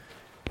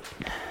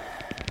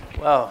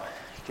Well,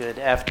 good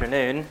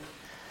afternoon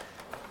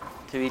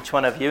to each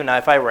one of you. Now,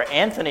 if I were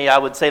Anthony, I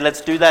would say,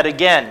 let's do that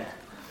again.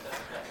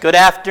 Good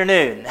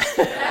afternoon.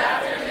 Good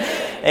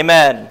afternoon.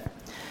 Amen.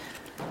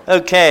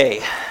 Okay,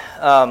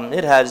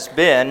 it has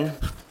been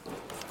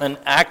an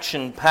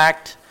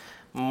action-packed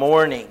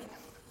morning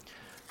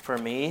for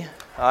me.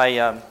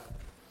 Wow.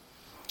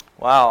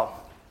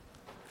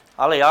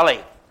 Ali,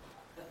 Ali.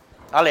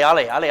 Ali,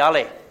 Ali, Ali,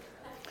 Ali.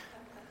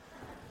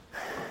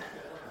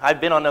 I've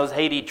been on those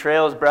Haiti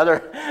trails,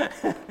 brother,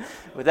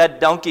 with that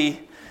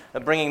donkey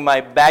bringing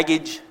my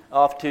baggage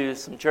off to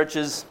some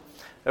churches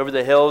over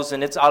the hills,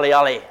 and it's Ali,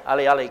 Ali,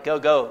 Ali, Ali, go,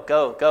 go,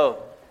 go,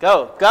 go,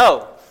 go,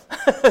 go.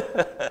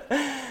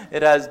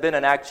 It has been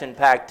an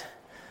action-packed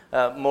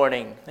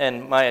morning,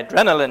 and my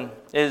adrenaline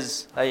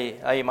is,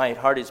 my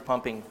heart is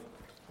pumping.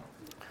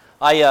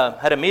 I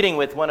had a meeting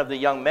with one of the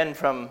young men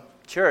from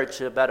church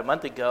about a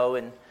month ago,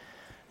 and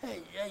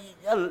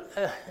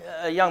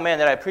a young man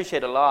that I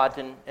appreciate a lot,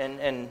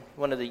 and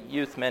one of the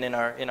youth men in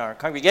our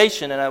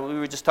congregation, and we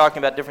were just talking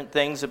about different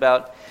things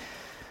about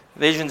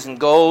visions and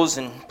goals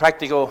and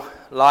practical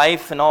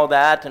life and all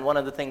that. And one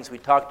of the things we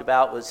talked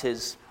about was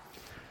his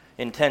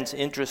intense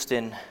interest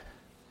in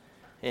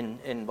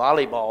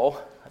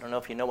volleyball. I don't know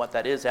if you know what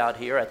that is out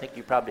here. I think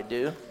you probably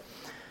do.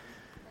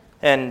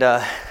 And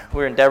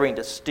we're endeavoring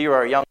to steer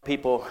our young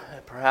people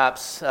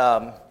perhaps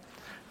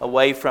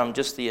away from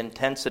just the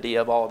intensity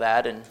of all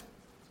that and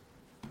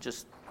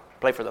just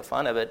play for the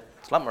fun of it.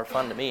 It's a lot more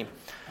fun to me.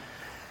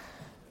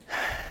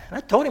 And I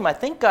told him, I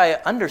think I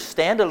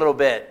understand a little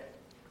bit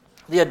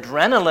the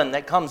adrenaline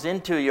that comes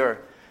into your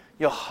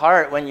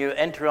heart when you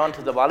enter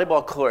onto the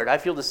volleyball court. I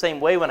feel the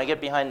same way when I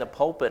get behind the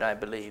pulpit, I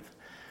believe.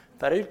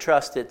 But I do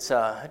trust it's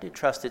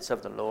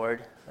of the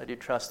Lord. I do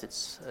trust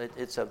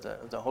it's of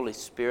the Holy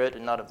Spirit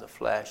and not of the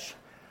flesh.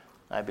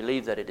 I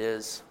believe that it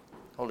is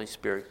Holy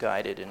Spirit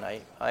guided, and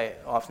I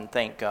often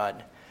thank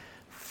God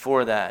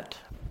for that.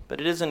 But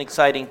it is an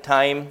exciting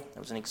time. It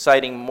was an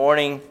exciting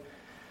morning.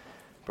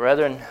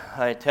 Brethren,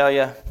 I tell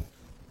you,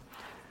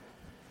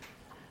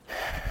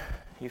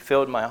 you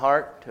filled my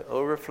heart to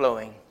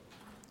overflowing,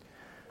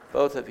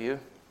 both of you.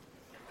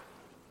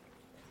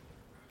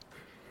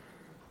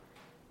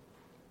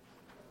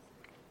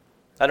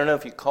 I don't know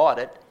if you caught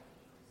it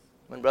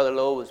when Brother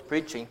Lowell was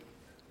preaching.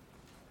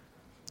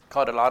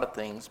 Caught a lot of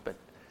things, but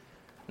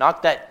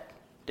knock that.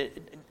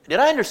 Did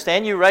I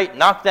understand you right?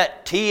 Knock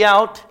that T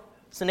out.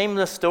 It's the name of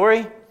the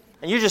story.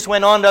 And you just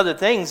went on to other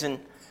things, and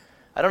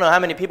I don't know how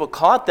many people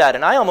caught that,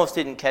 and I almost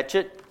didn't catch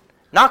it.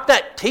 Knock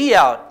that T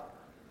out.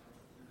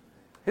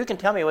 Who can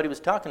tell me what he was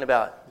talking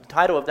about? The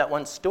title of that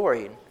one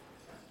story.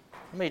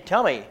 Somebody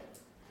tell me.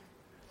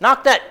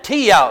 Knock that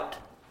T out.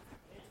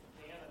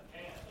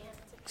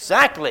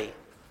 Exactly.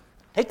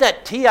 Take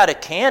that T out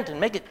of can't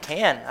and make it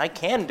can. I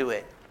can do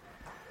it.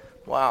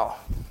 Wow.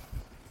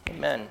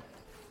 Amen.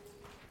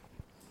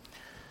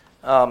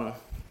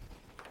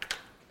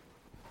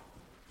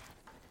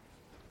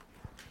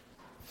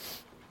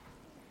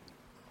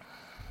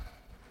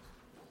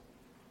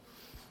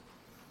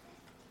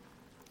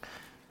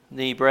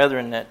 The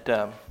brethren that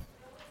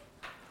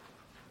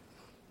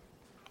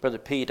Brother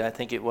Pete, I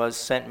think it was,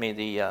 sent me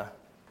the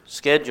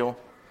schedule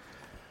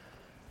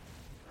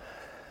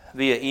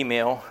via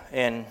email,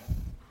 and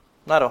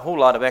not a whole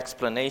lot of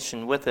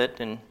explanation with it,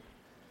 and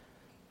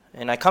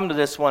I come to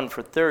this one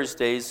for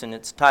Thursdays, and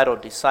it's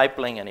titled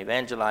Discipling and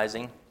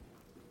Evangelizing.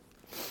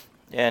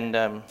 And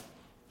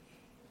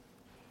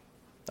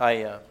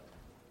I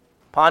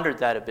pondered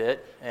that a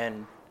bit,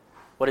 and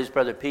what is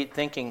Brother Pete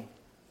thinking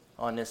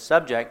on this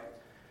subject?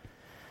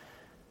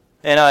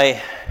 And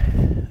I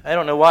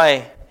don't know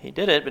why he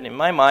did it, but in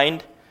my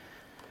mind,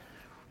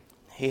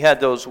 he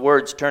had those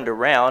words turned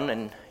around,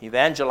 and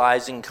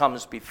evangelizing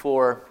comes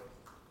before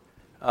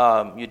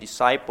you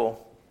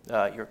disciple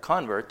your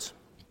converts.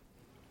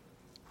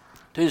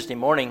 Tuesday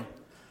morning,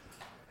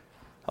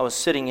 I was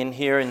sitting in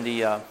here in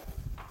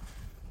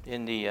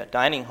the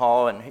dining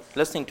hall and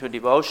listening to a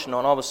devotional,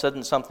 and all of a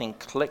sudden something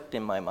clicked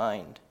in my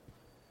mind.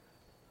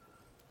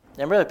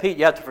 And Brother Pete,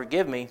 you have to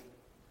forgive me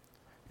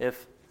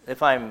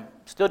if I'm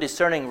still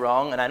discerning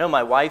wrong, and I know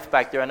my wife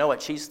back there, I know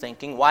what she's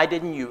thinking. Why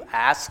didn't you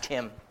ask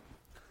him?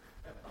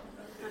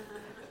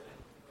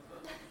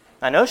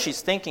 I know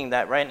she's thinking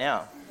that right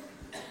now.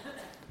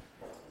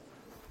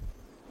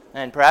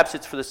 And perhaps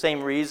it's for the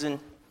same reason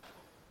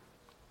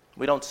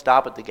we don't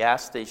stop at the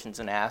gas stations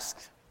and ask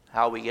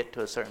how we get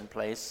to a certain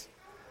place,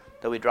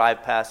 though we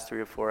drive past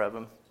 3 or 4 of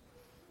them.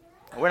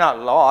 We're not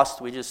lost,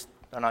 we just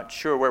are not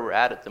sure where we're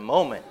at the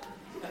moment.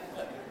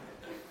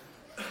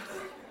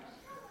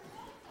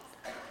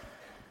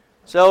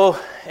 So,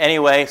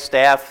 anyway,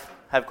 staff,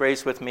 have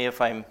grace with me if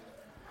I'm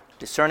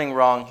discerning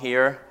wrong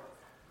here.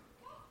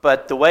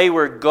 But the way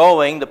we're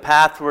going, the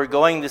path we're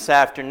going this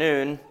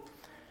afternoon,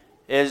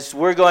 is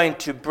we're going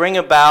to bring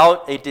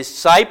about a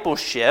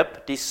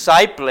discipleship,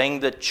 discipling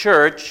the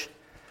church,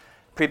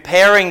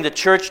 preparing the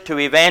church to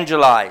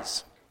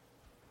evangelize.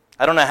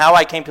 I don't know how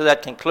I came to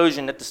that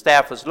conclusion that the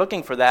staff was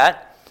looking for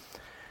that.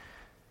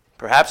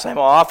 Perhaps I'm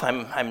off.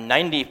 I'm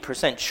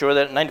 90% sure,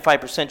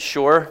 95%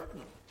 sure,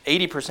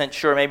 80%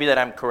 sure maybe that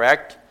I'm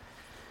correct.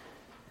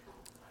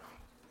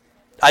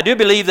 I do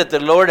believe that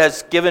the Lord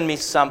has given me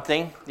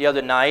something the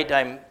other night.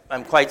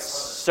 I'm quite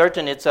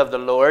certain it's of the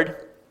Lord.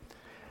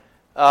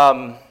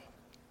 And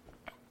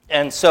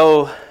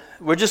so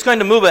we're just going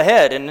to move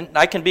ahead, and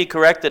I can be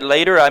corrected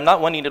later. I'm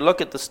not wanting to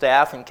look at the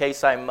staff in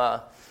case I'm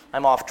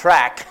off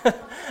track.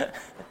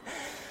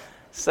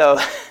 So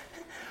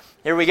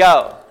here we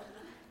go.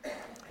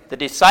 The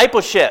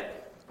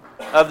discipleship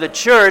of the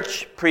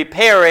church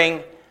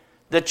preparing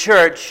the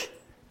church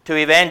to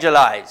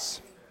evangelize.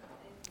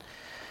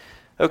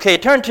 Okay,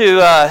 turn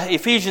to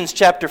Ephesians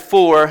chapter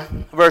 4,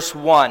 verse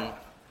 1.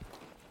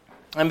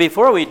 And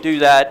before we do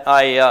that,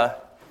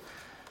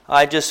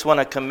 I just want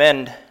to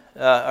commend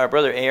our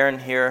brother Aaron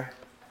here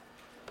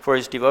for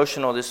his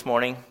devotional this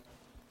morning.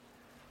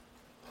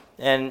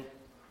 And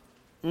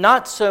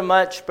not so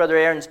much Brother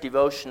Aaron's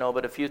devotional,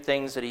 but a few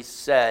things that he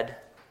said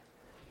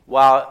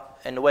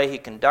and the way he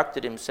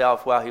conducted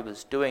himself while he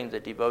was doing the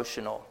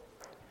devotional.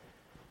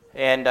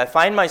 And I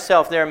find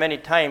myself there many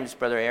times,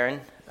 Brother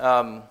Aaron,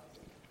 and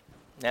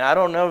I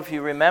don't know if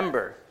you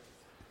remember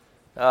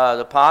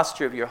the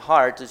posture of your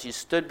heart as you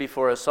stood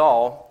before us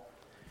all,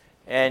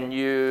 and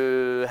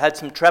you had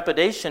some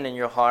trepidation in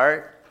your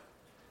heart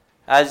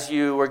as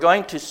you were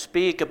going to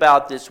speak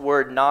about this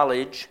word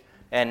knowledge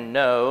and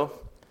know.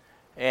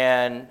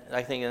 And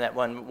I think in that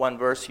one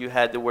verse you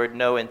had the word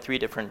know in three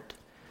different,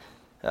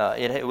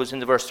 it was in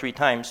the verse 3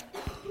 times.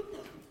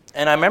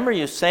 And I remember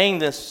you saying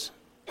this,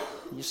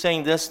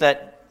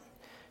 that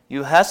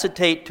you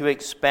hesitate to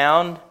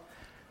expound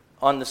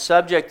on the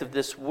subject of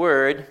this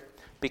word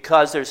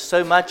because there's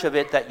so much of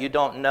it that you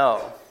don't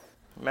know.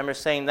 Remember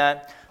saying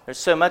that? There's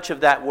so much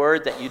of that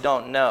word that you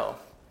don't know.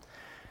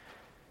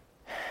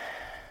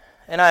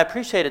 And I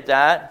appreciated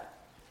that.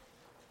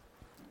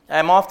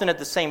 I'm often at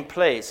the same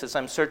place as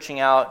I'm searching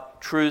out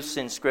truths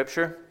in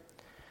Scripture.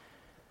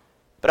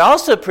 But I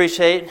also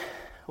appreciate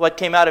what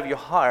came out of your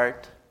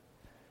heart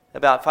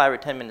about 5 or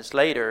 10 minutes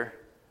later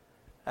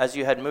as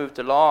you had moved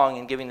along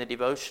in giving the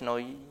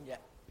devotional.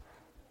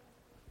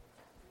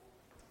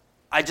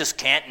 I just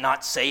can't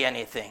not say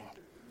anything.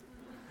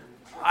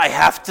 I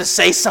have to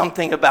say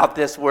something about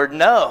this word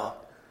no.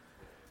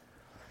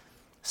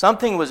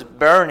 Something was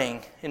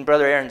burning in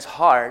Brother Aaron's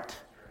heart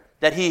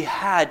that he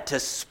had to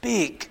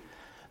speak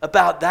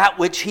about that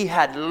which he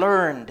had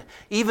learned.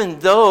 Even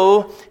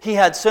though he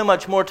had so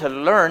much more to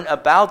learn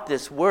about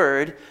this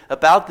word,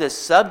 about this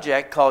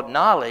subject called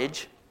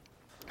knowledge,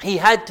 he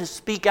had to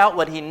speak out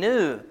what he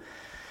knew.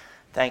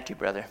 Thank you,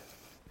 brother.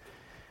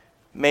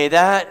 May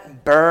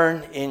that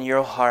burn in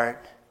your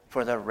heart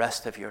for the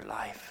rest of your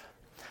life.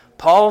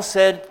 Paul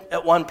said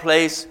at one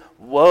place,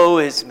 "Woe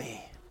is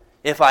me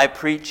if I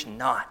preach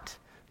not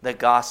the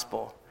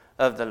gospel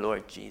of the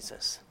Lord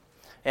Jesus."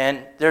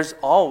 And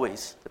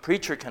the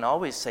preacher can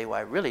always say, "Well,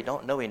 I really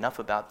don't know enough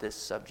about this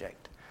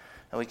subject."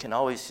 And we can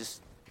always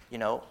just,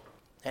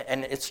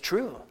 and it's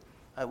true,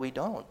 we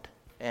don't.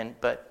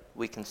 But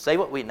we can say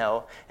what we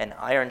know, and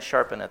iron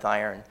sharpeneth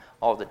iron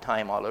all the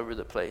time, all over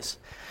the place.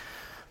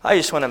 I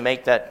just wanted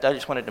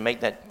to make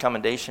that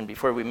commendation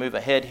before we move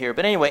ahead here.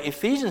 But anyway,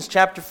 Ephesians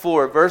chapter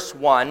 4, verse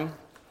 1.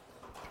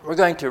 We're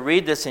going to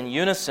read this in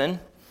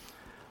unison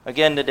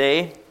again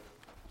today.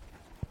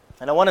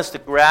 And I want us to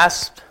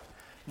grasp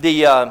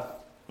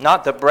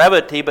not the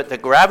brevity, but the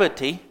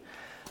gravity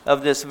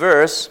of this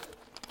verse.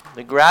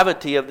 The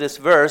gravity of this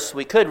verse.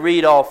 We could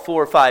read all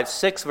 4, 5,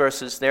 6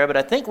 verses there, but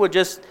I think we'll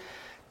just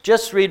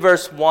read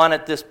verse 1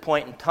 at this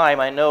point in time.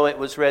 I know it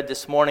was read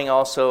this morning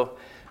also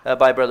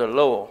by Brother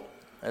Lowell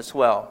as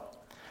well.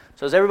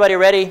 So is everybody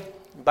ready?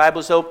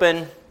 Bible's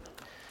open.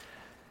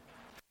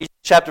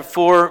 Chapter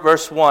 4,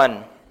 verse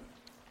 1.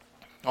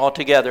 All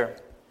together.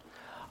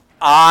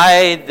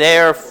 I,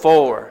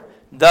 therefore,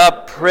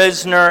 the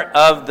prisoner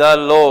of the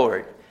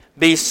Lord,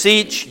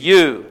 beseech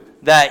you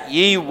that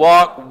ye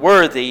walk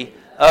worthy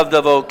of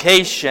the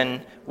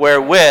vocation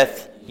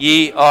wherewith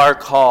ye are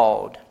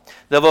called.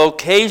 The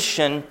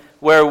vocation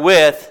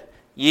wherewith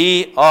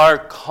ye are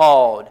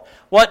called.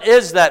 What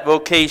is that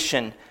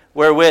vocation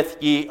wherewith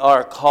ye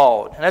are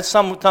called? And that's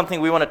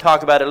something we want to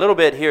talk about a little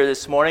bit here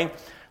this morning.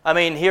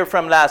 Here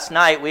from last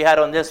night, we had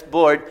on this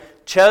board,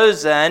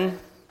 chosen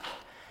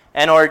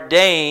and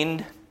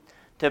ordained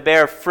to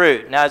bear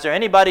fruit. Now, is there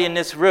anybody in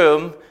this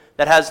room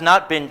that has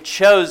not been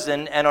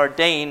chosen and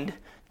ordained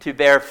to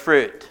bear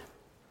fruit?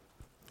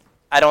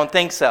 I don't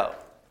think so.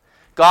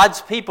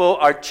 God's people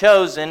are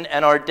chosen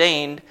and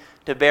ordained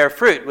to bear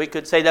fruit. We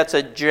could say that's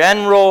a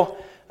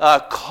general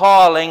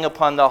calling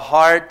upon the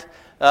heart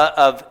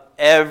of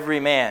every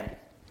man.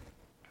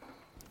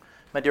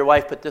 My dear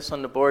wife put this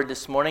on the board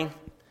this morning.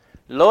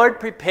 Lord,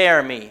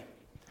 prepare me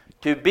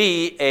to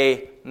be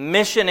a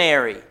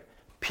missionary,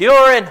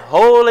 pure and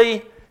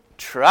holy,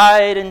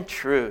 tried and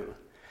true.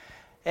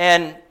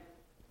 And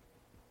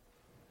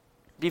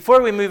before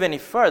we move any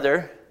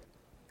further,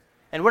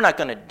 and we're not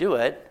going to do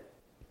it,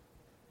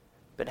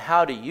 but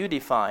how do you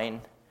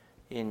define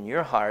in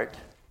your heart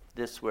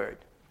this word?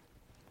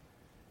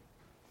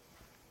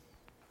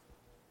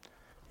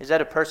 Is that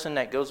a person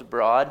that goes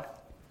abroad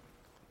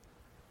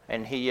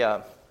and he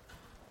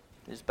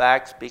is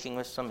back speaking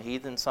with some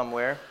heathen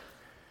somewhere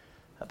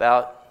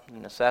about the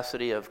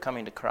necessity of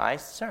coming to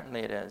Christ?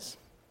 Certainly it is.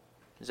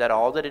 Is that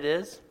all that it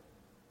is?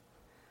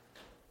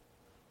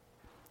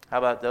 How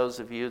about those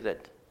of you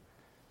that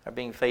are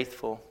being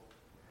faithful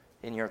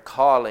in your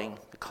calling,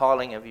 the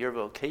calling of your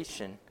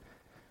vocation,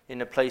 in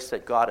the place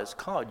that God has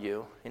called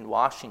you, in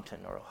Washington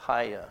or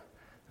Ohio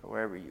or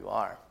wherever you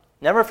are?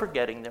 Never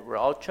forgetting that we're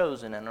all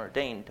chosen and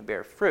ordained to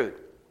bear fruit.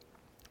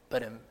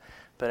 But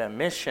a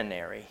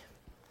missionary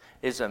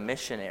is a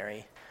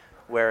missionary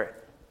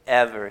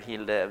wherever he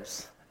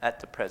lives at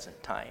the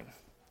present time.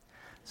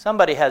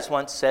 Somebody has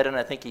once said, and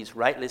I think he's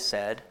rightly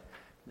said,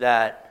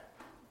 that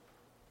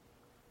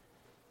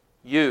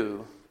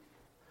you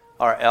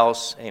are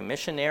else a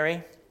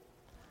missionary.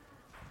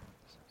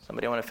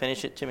 Somebody want to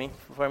finish it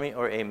for me?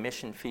 Or a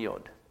mission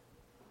field.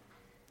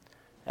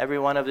 Every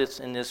one of us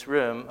in this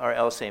room are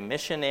else a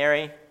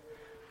missionary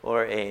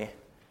or a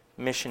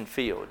mission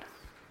field.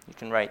 You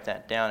can write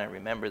that down and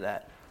remember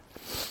that.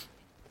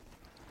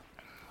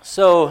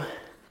 So,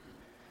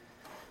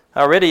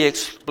 I already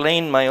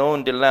explained my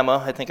own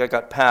dilemma. I think I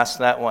got past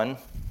that one.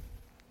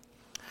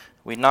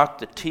 We knocked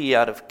the T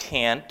out of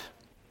can't.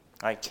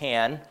 I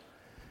can.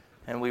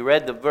 And we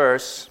read the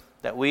verse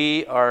that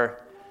we are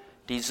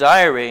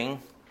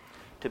desiring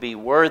to be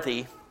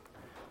worthy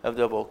of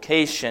the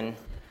vocation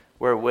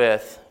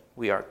wherewith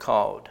we are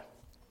called.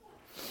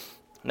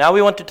 Now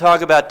we want to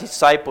talk about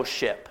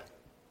discipleship.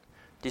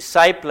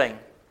 Discipling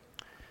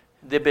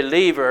the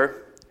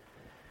believer,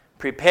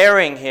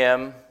 preparing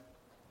him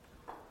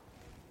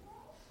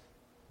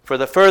for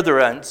the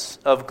furtherance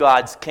of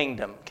God's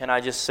kingdom. Can I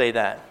just say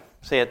that?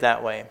 Say it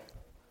that way.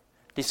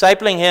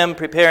 Discipling him,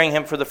 preparing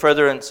him for the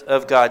furtherance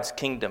of God's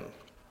kingdom.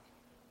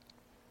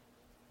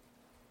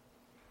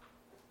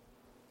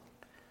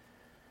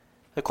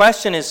 The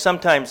question is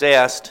sometimes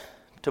asked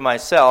to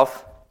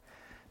myself.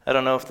 I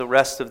don't know if the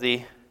rest of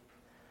the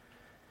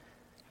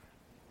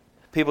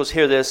people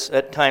hear this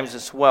at times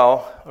as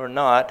well or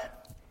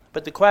not.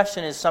 But the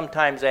question is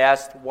sometimes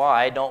asked,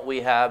 why don't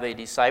we have a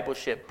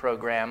discipleship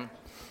program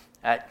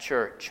at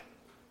church?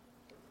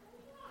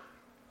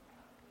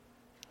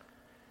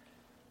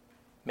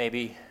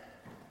 Maybe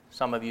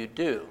some of you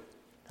do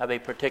have a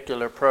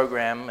particular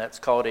program that's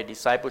called a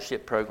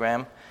discipleship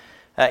program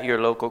at your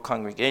local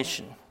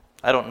congregation.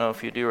 I don't know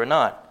if you do or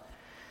not.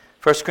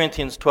 1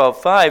 Corinthians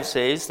 12:5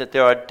 says that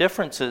there are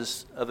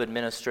differences of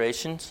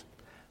administrations,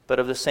 but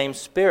of the same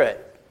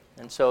Spirit.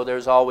 And so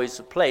there's always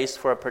a place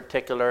for a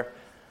particular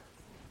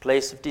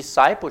place of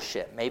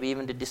discipleship, maybe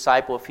even to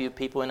disciple a few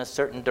people in a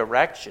certain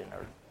direction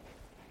or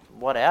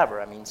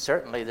whatever. I mean,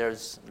 certainly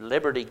there's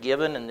liberty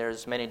given, and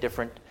there's many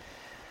different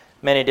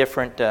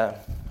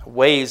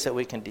ways that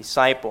we can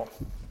disciple.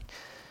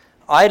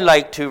 I'd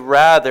like to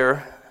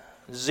rather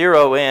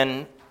zero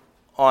in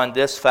on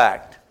this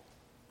fact,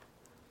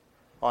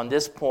 on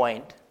this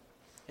point.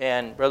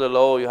 And Brother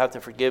Lowell, you'll have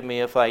to forgive me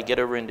if I get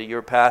over into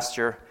your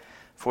pasture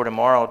for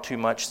tomorrow too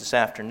much this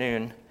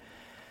afternoon.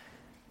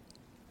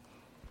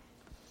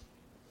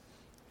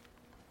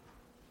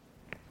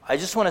 I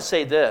just want to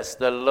say this: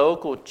 the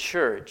local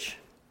church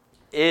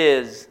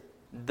is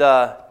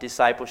the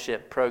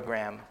discipleship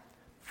program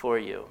for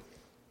you.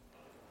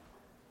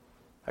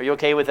 Are you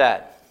okay with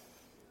that?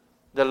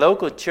 The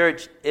local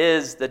church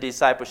is the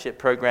discipleship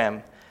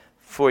program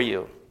for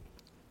you.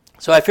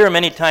 So I fear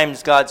many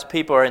times God's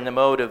people are in the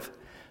mode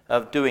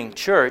of doing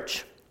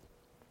church,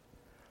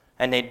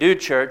 and they do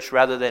church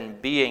rather than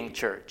being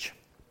church.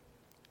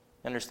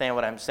 Understand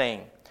what I'm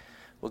saying?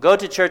 We'll go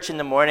to church in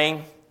the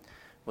morning,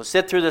 we'll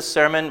sit through the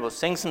sermon, we'll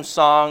sing some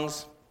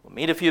songs, we'll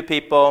meet a few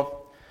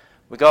people,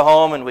 we go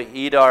home and we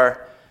eat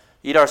our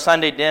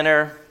Sunday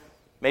dinner,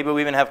 maybe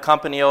we even have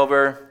company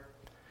over,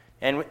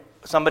 and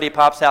somebody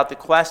pops out the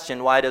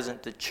question, why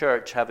doesn't the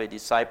church have a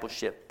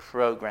discipleship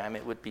program?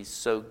 It would be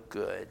so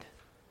good.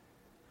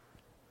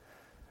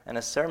 And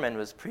a sermon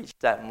was preached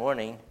that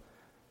morning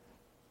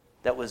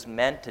that was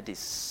meant to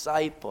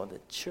disciple the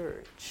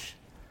church.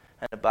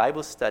 And a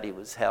Bible study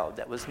was held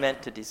that was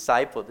meant to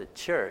disciple the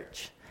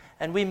church.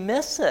 And we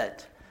miss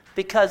it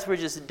because we're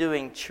just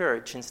doing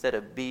church instead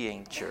of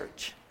being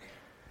church.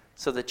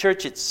 So the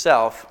church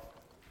itself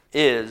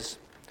is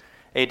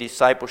a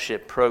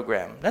discipleship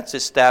program. Let's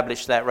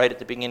establish that right at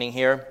the beginning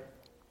here.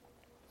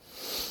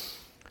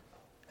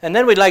 And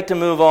then we'd like to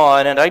move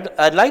on, and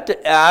I'd like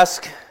to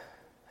ask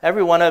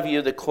every one of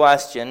you the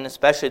question,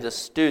 especially the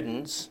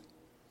students.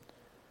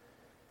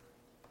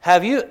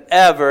 Have you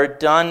ever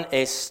done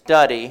a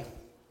study?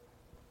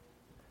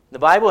 The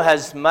Bible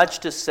has much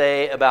to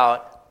say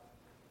about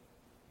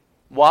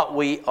what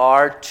we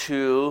are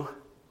to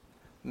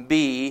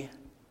be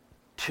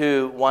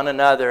to one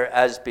another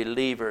as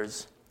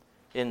believers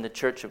in the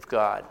church of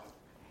God.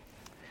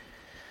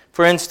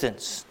 For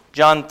instance,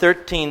 John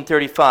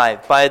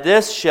 13:35, by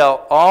this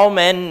shall all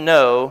men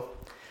know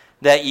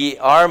that ye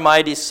are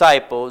my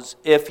disciples,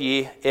 if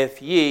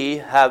ye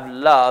have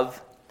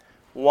love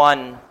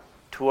one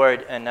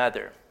toward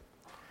another.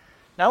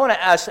 Now I want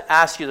to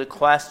ask you the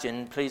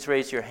question, please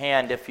raise your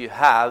hand if you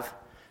have.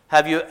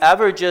 Have you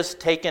ever just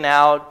taken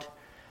out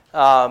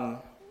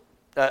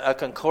a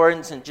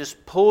concordance and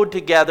just pulled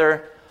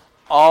together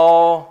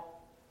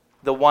all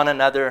the one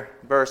another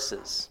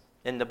verses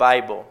in the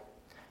Bible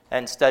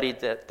and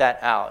studied that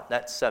out,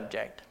 that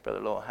subject?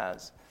 Brother Lowell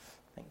has.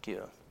 Thank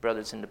you.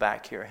 Brothers in the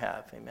back here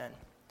have. Amen.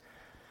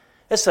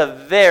 It's a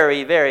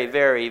very, very,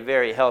 very,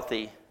 very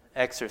healthy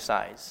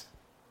exercise.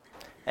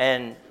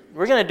 And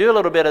we're going to do a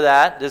little bit of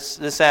that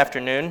this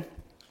afternoon.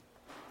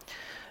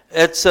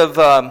 It's of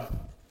the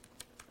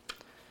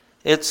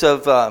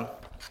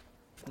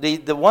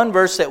one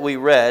verse that we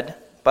read.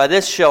 By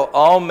this shall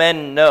all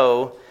men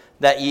know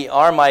that ye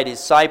are my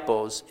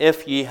disciples,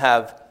 if ye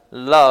have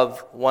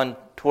love one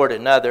toward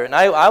another. And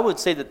I would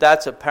say that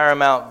that's a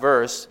paramount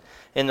verse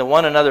in the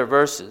one another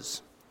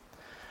verses.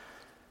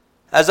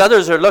 As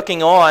others are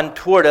looking on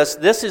toward us,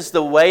 this is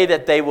the way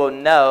that they will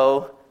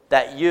know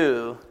that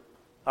you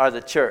are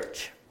the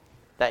church.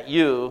 That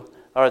you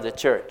are the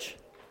church.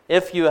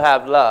 If you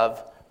have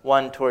love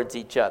one towards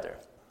each other.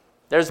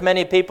 There's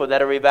many people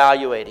that are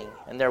evaluating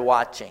and they're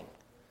watching.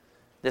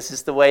 This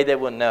is the way they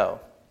will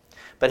know.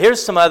 But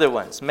here's some other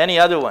ones, many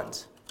other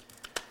ones.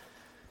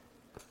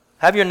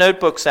 Have your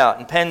notebooks out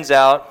and pens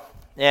out,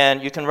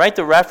 and you can write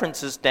the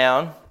references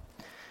down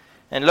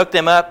and look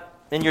them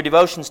up in your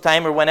devotions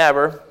time or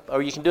whenever,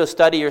 or you can do a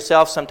study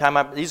yourself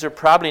sometime. These are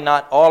probably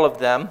not all of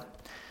them,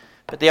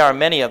 but there are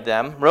many of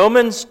them.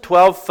 Romans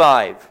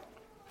 12:5.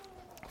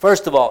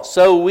 First of all,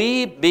 so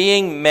we,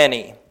 being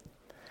many,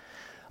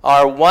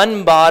 are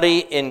one body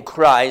in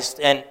Christ,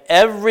 and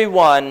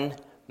everyone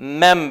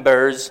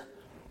members,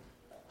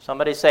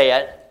 somebody say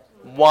it,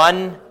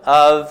 one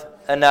of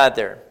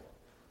another.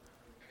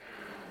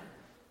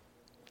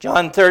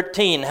 John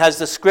 13 has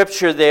the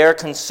scripture there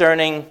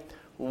concerning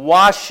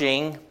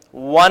washing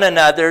one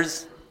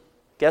another's,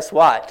 guess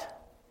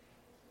what?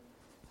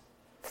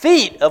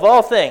 Feet, of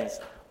all things.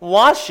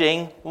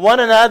 Washing one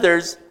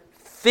another's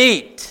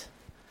feet.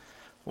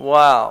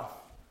 Wow.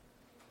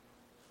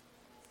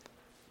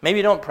 Maybe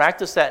you don't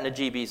practice that in the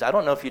GBs. I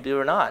don't know if you do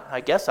or not. I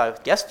guessed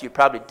you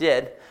probably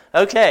did.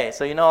 Okay,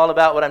 so you know all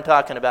about what I'm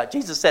talking about.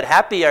 Jesus said,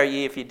 happy are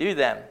ye if you do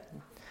them.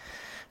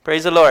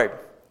 Praise the Lord.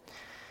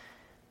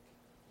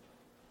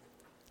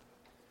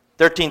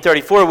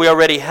 13:34, we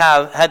already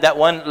had that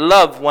one.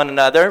 Love one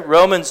another.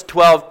 Romans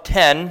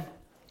 12:10.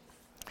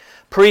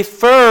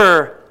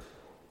 Prefer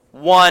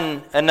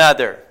one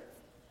another.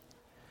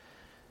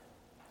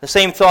 The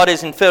same thought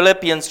is in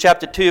Philippians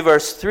chapter 2,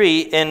 verse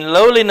 3. In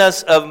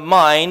lowliness of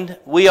mind,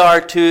 we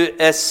are to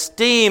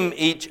esteem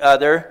each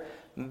other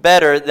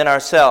better than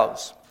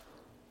ourselves.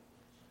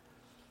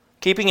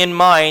 Keeping in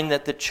mind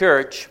that the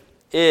church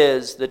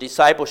is the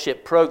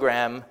discipleship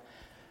program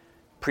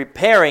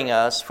preparing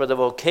us for the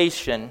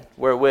vocation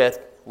wherewith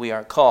we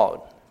are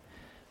called.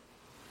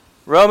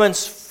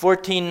 Romans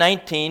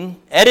 14:19,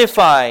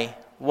 edify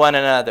one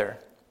another.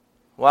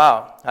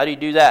 Wow, how do you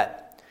do that?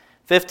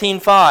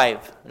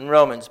 15:5 in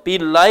Romans, be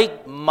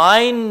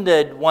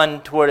like-minded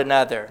one toward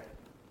another.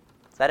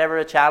 Is that ever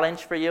a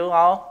challenge for you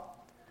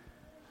all?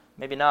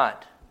 Maybe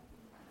not.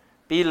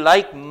 Be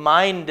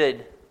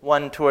like-minded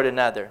one toward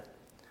another.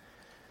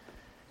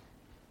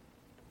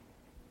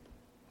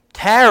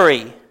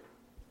 Tarry,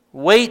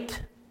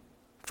 wait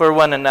for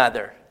one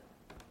another.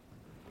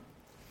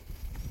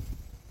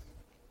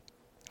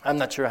 I'm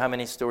not sure how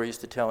many stories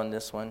to tell in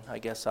this one. I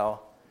guess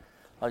I'll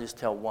just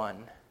tell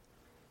one.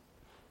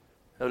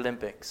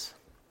 Olympics.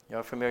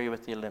 You're familiar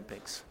with the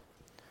Olympics.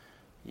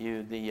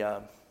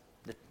 The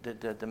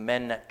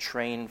men that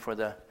train for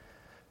the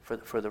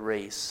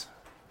race,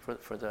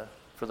 for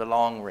the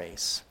long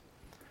race.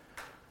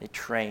 They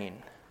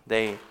train.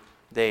 They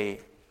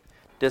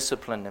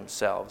discipline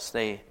themselves.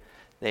 They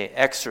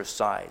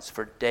exercise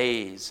for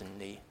days, and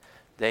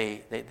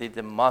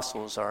the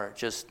muscles are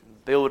just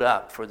built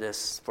up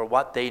for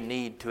what they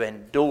need to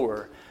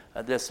endure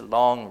this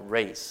long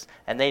race.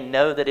 And they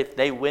know that if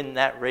they win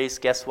that race,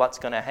 guess what's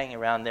going to hang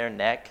around their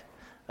neck?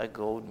 A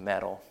gold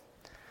medal.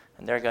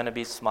 And they're going to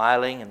be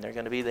smiling, and they're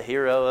going to be the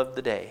hero of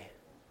the day.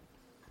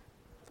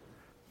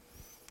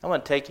 I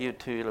want to take you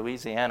to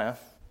Louisiana.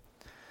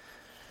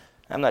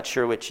 I'm not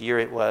sure which year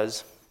it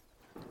was.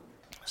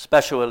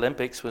 Special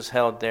Olympics was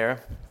held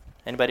there.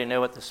 Anybody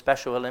know what the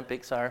Special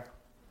Olympics are?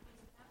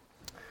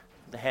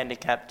 The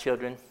handicapped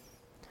children.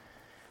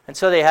 And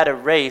so they had a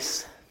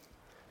race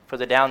for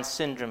the Down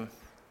syndrome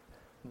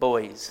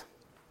boys.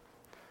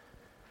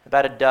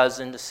 About a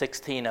dozen to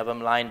 16 of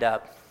them lined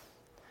up.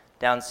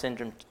 Down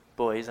syndrome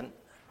boys. And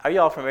are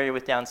you all familiar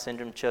with Down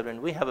syndrome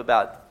children? We have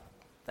about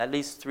at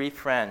least 3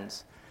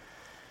 friends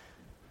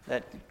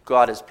that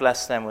God has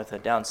blessed them with a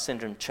Down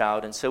syndrome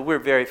child. And so we're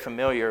very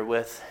familiar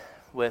with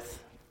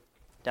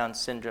Down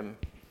syndrome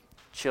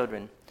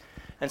children.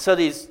 And so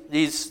these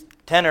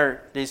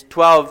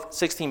 12,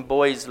 16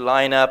 boys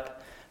line up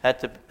at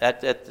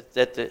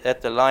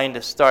the line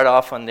to start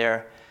off on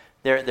their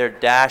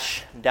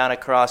dash down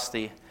across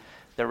the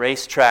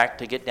racetrack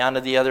to get down to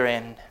the other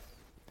end.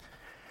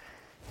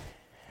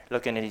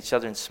 looking at each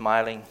other and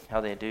smiling,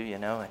 how they do,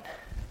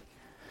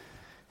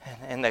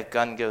 and that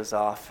gun goes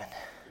off, and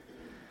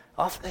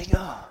off they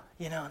go,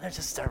 they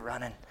just start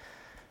running.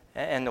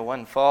 And the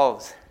one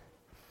falls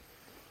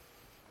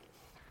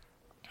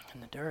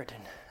in the dirt,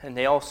 and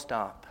they all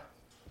stop,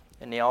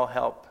 and they all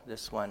help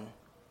this one,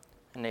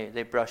 and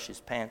they brush his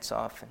pants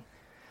off, and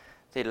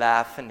they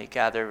laugh, and they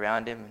gather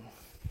around him, and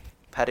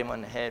pat him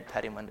on the head,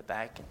 pat him on the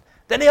back, and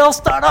then they all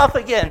start off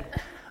again.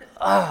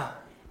 Oh,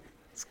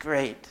 it's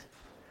great.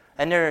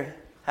 And they're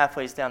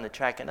halfway down the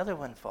track, another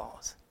one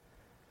falls.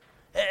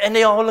 And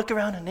they all look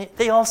around, and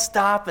they all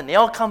stop, and they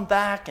all come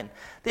back, and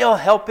they all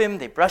help him,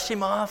 they brush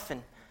him off,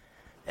 and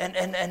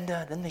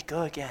then they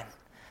go again.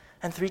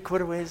 And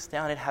 3/4 ways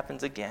down, it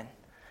happens again.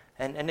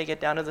 And they get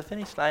down to the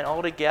finish line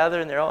all together,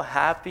 and they're all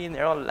happy, and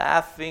they're all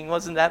laughing.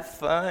 Wasn't that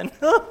fun?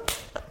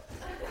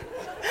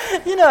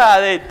 You know how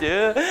they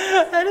do.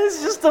 And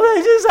it's just, they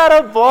just had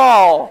a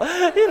ball,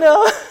 And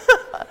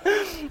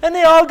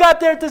they all got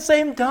there at the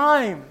same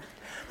time.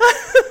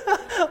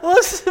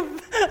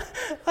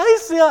 I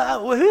see,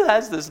 who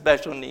has the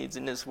special needs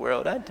in this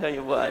world? I tell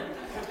you what.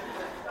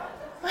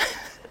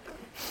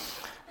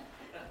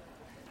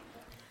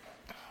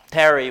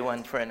 Tarry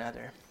one for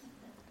another.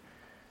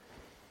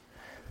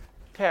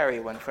 Tarry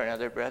one for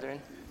another, brethren,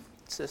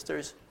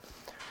 sisters.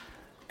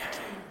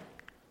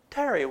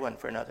 Tarry one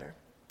for another.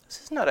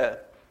 This is not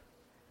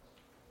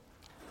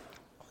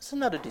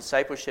a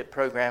discipleship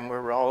program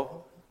where we're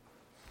all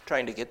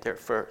trying to get there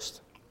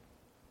first.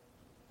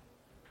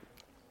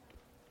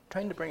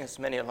 Trying to bring as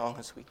many along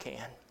as we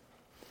can.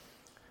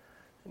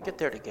 And get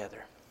there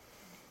together.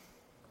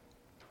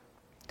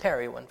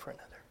 Tarry one for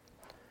another.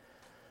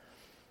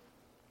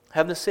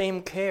 Have the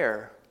same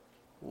care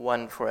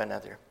one for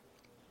another.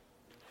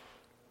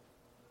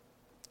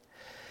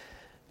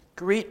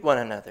 Greet one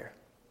another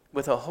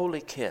with a holy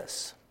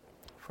kiss.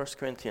 1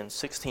 Corinthians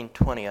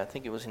 16:20, I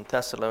think it was in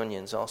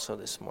Thessalonians also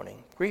this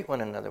morning. Greet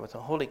one another with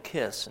a holy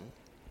kiss. And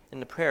in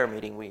the prayer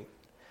meeting,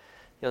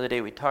 the other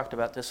day we talked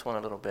about this one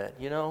a little bit.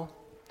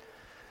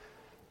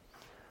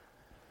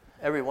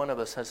 Every one of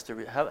us has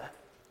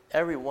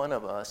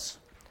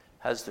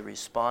the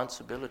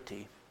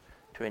responsibility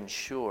to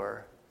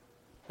ensure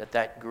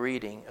that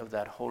greeting of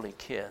that holy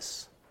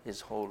kiss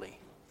is holy.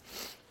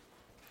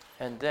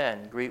 And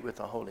then greet with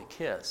a holy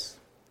kiss.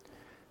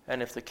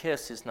 And if the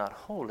kiss is not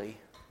holy,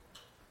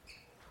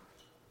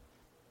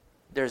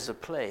 there's a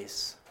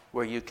place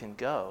where you can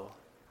go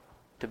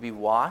to be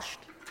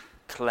washed,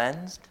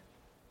 cleansed,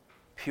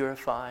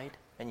 purified,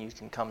 and you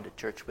can come to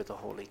church with a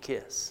holy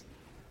kiss.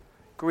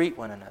 Greet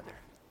one another.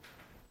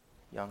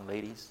 Young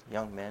ladies,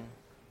 young men,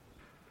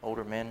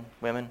 older men,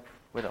 women,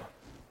 with a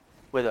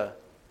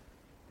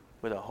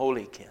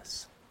holy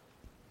kiss.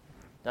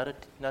 Not a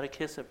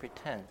kiss of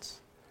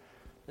pretense.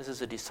 This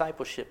is a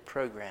discipleship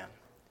program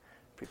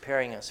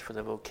preparing us for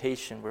the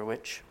vocation for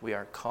which we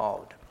are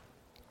called.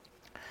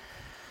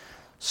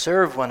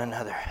 Serve one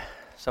another.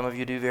 Some of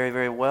you do very,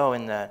 very well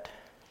in that.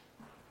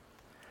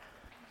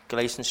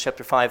 Galatians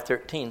chapter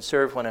 5:13,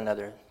 serve one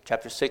another.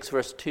 Chapter 6,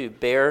 verse 2,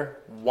 bear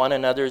one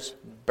another's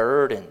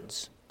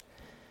burdens.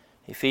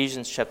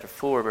 Ephesians chapter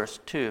 4, verse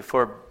 2,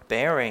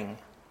 forbearing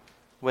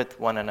with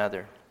one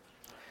another.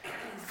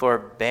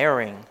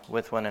 Forbearing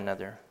with one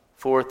another.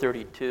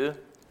 4:32,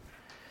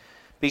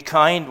 be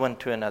kind one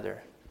to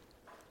another.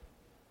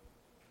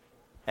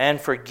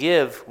 And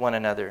forgive one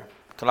another.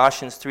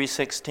 Colossians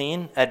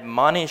 3:16,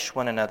 admonish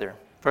one another.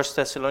 1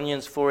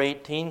 Thessalonians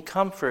 4:18,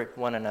 comfort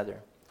one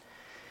another.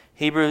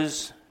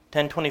 Hebrews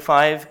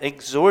 10:25,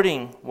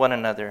 exhorting one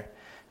another.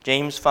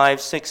 James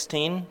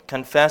 5:16,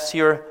 confess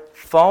your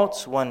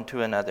faults one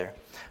to another.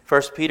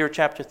 1 Peter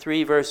chapter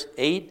 3, verse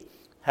 8,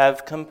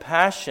 have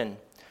compassion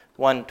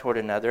one toward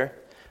another.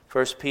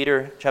 1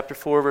 Peter chapter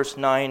 4, verse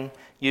 9,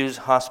 use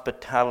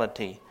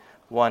hospitality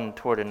one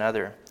toward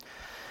another.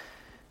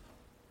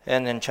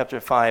 And then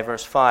chapter 5,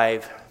 verse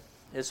 5,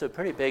 is a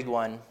pretty big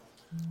one.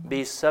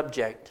 Be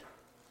subject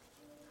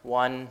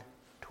one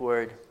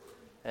toward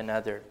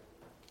another.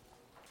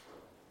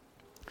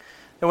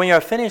 And when you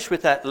are finished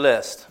with that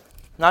list,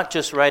 not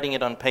just writing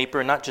it on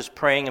paper, not just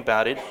praying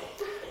about it,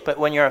 but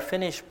when you are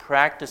finished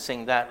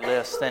practicing that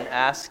list, then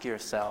ask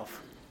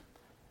yourself,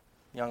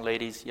 young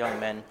ladies, young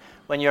men,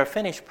 when you are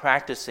finished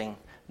practicing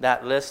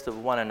that list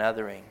of one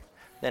anothering,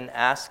 then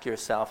ask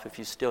yourself if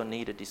you still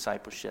need a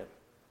discipleship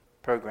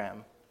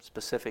program,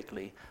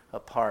 specifically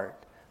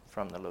apart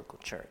from the local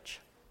church.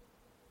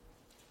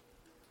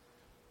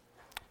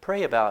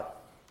 Pray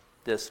about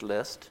this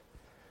list.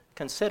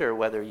 Consider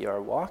whether you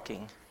are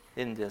walking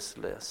in this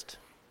list.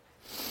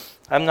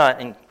 I'm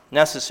not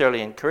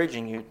necessarily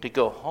encouraging you to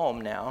go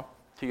home now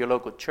to your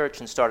local church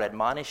and start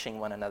admonishing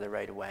one another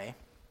right away.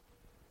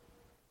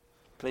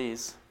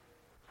 Please.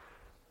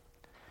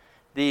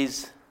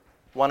 These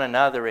one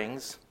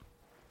anotherings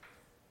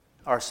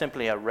are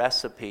simply a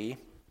recipe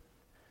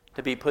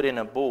to be put in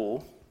a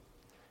bowl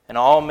and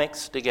all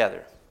mixed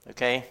together,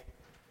 okay?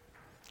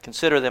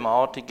 Consider them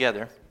all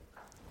together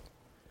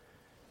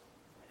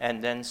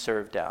and then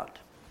served out.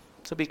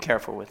 So be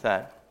careful with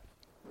that.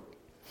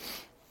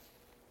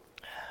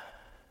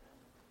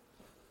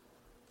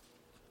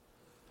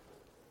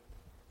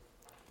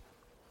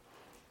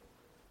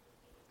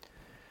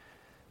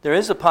 There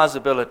is a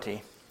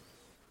possibility,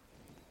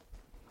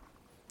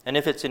 and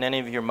if it's in any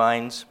of your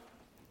minds,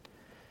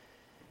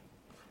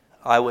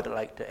 I would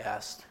like to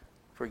ask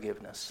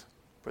forgiveness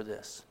for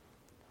this.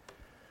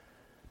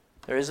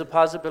 There is a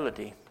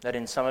possibility that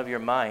in some of your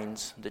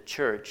minds, the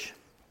church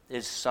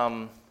is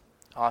some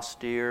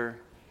austere,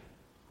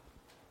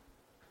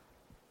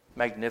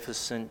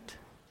 magnificent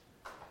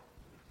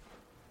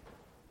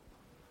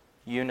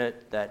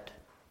unit that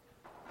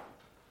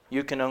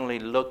you can only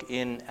look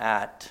in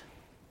at,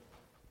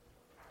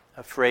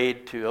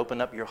 afraid to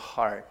open up your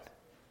heart,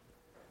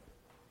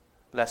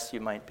 lest you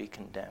might be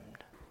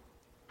condemned.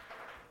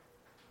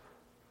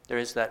 There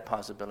is that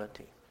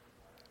possibility.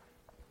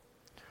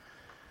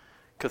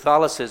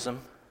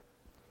 Catholicism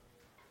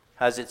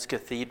has its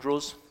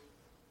cathedrals.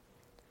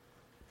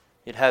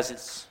 It has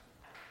its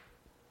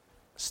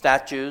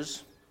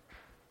statues.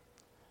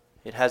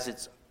 It has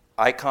its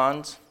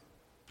icons.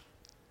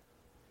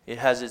 It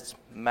has its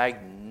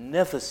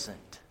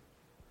magnificent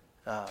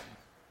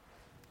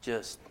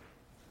just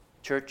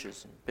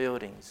churches and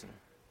buildings and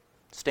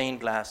stained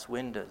glass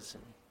windows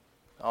and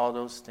all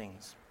those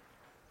things.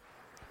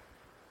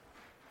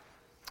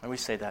 And we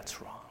say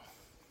that's wrong.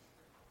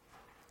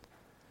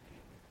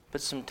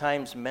 But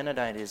sometimes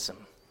Mennonitism,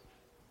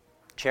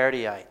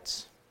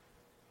 Charityites,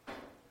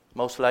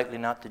 most likely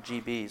not the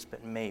GBs,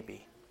 but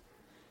maybe,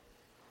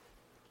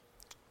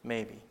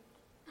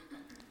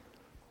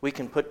 we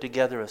can put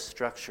together a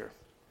structure.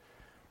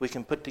 We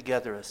can put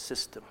together a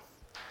system.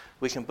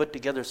 We can put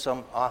together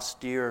some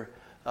austere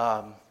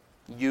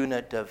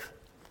unit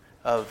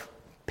of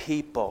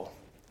people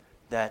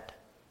that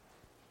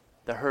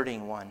the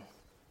hurting one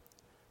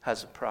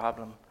has a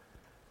problem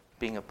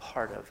being a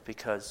part of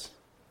because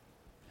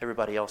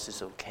everybody else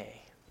is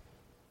okay.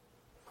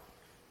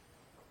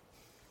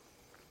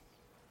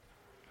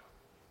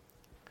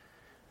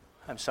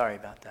 I'm sorry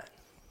about that.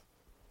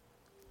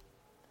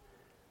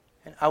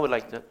 And I would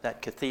like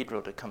that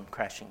cathedral to come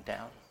crashing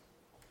down.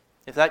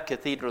 If that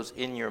cathedral's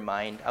in your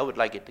mind, I would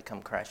like it to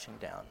come crashing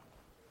down.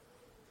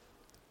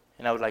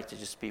 And I would like to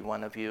just be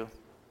one of you.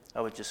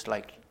 I would just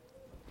like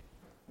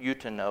you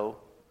to know,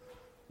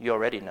 you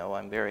already know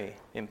I'm very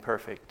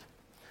imperfect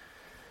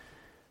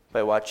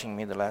by watching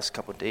me the last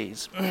couple of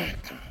days.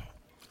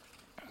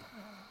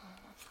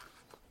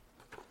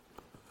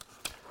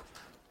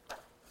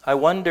 I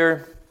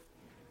wonder,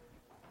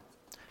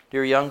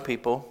 dear young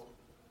people,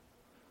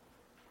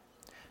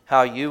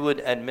 how you would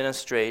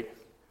administrate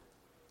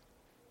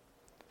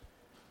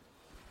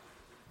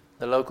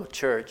the local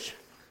church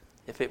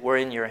if it were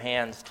in your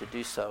hands to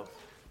do so.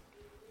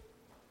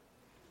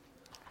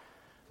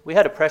 We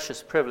had a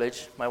precious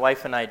privilege, my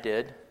wife and I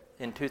did,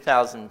 in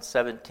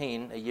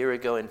 2017, a year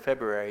ago in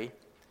February,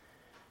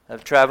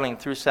 of traveling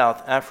through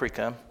South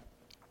Africa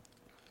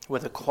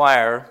with a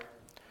choir,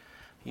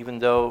 even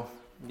though,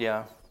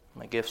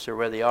 my gifts are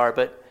where they are,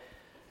 but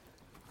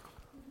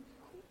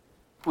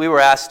we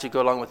were asked to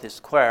go along with this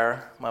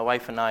choir, my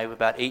wife and I,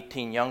 about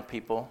 18 young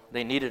people.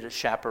 They needed a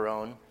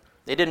chaperone.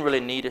 They didn't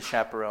really need a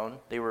chaperone.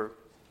 They were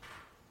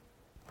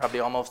probably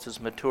almost as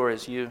mature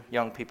as you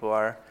young people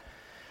are.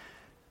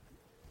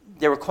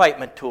 They were quite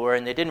mature,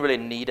 and they didn't really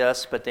need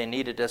us, but they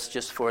needed us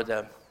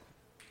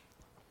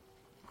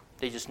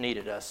they just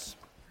needed us.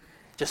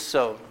 Just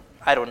so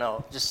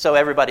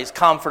everybody's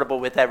comfortable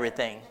with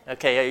everything.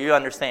 Okay, you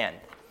understand.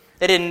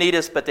 They didn't need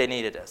us, but they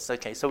needed us.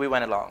 Okay, so we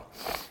went along.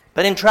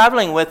 But in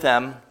traveling with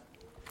them,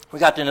 we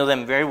got to know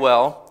them very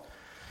well.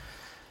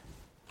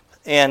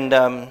 And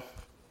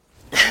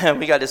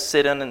we got to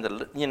sit in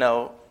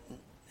the,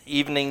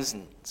 evenings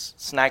and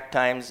snack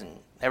times and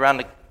around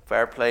the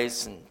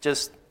fireplace and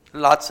just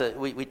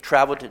we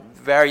traveled to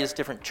various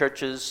different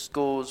churches,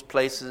 schools,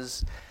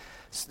 places.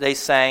 They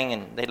sang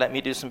and they let me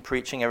do some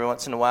preaching every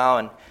once in a while.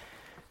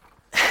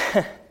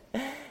 And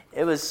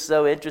it was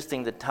so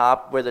interesting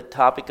where the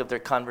topic of their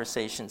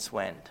conversations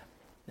went.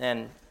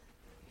 And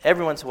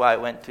every once in a while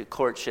it went to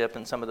courtship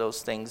and some of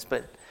those things,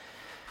 but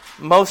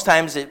most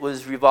times it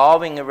was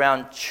revolving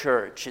around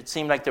church. It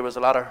seemed like there was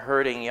a lot of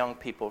hurting young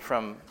people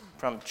from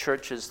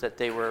churches that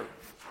they were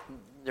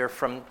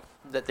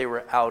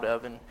out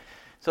of, and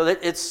so that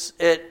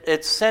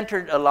it's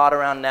centered a lot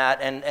around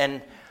that,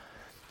 and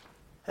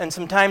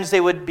sometimes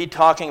they would be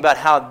talking about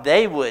how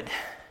they would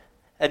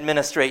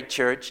administrate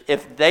church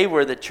if they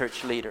were the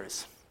church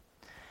leaders.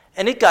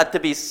 And it got to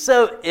be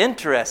so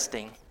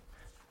interesting.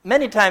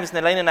 Many times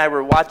Nelaine and I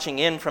were watching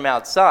in from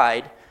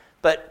outside,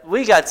 but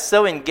we got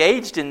so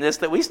engaged in this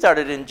that we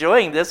started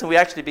enjoying this, and we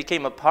actually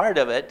became a part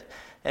of it,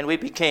 and we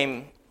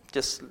became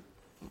just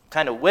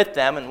kind of with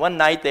them. And one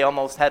night they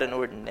almost had an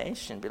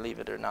ordination, believe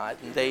it or not.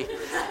 And they,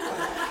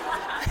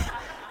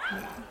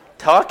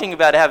 talking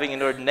about having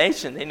an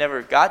ordination, they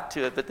never got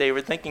to it, but they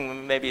were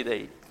thinking maybe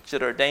they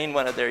should ordain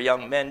one of their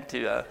young men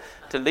to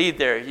lead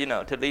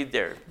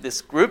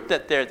this group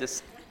that they're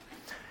this.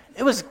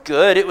 It was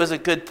good. It was a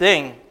good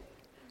thing.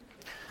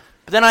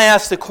 But then I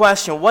asked the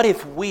question, what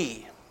if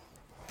we,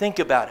 think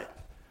about it,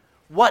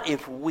 what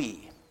if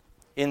we,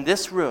 in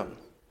this room,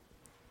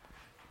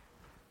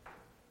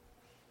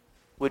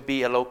 would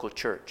be a local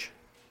church?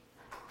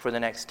 for the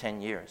next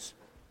 10 years?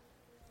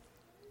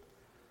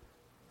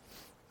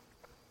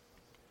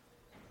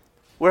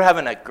 We're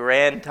having a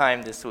grand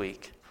time this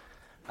week.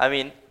 I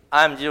mean,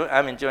 I'm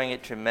enjoying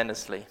it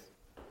tremendously.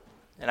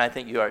 And I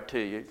think you are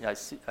too.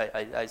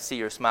 I see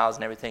your smiles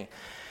and everything.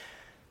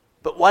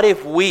 But what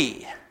if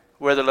we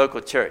were the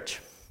local church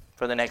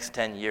for the next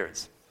 10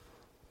 years?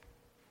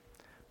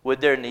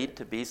 Would there need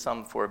to be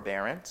some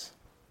forbearance?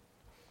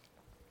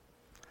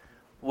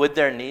 Would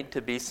there need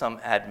to be some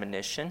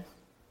admonition?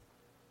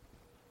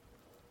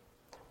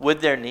 Would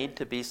there need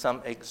to be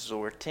some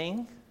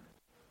exhorting?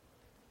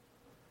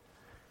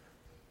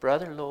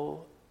 Brother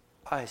Lowell,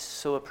 I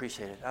so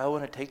appreciate it. I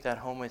want to take that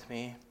home with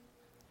me.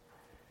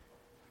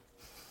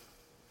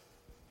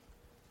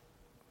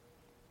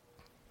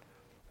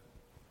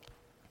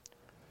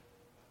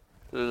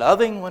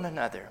 Loving one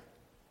another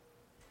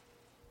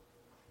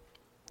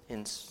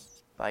in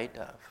spite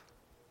of.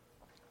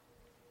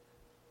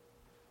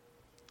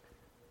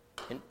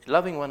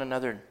 Loving one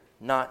another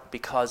not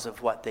because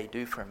of what they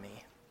do for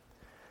me,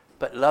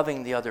 but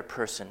loving the other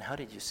person. How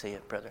did you say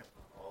it, brother?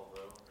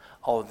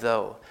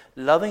 Although.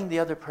 Loving the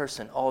other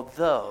person,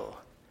 although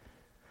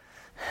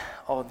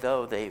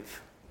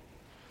they've...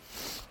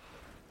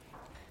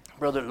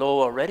 Brother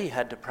Lowell already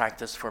had to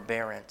practice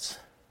forbearance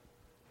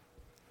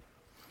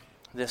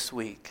this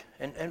week.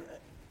 And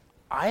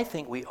I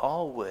think we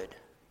all would.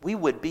 We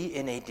would be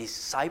in a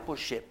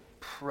discipleship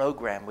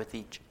program with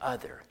each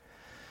other,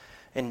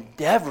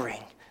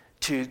 endeavoring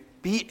to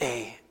be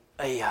a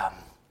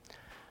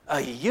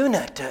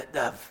unit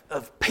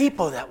of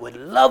people that would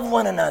love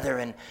one another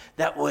and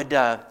that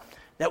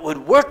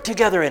would work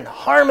together in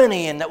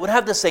harmony and that would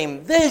have the same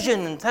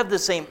vision and have the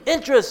same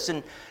interests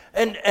and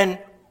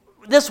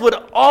this would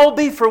all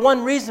be for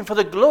one reason, for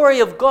the glory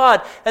of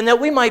God, and that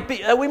we might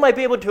be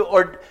able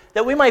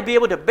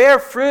to bear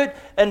fruit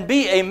and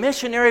be a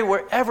missionary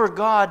wherever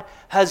God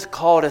has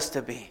called us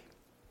to be.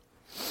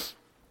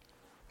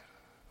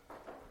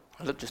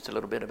 I'll look just a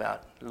little bit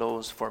about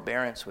Lowell's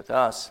forbearance with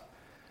us.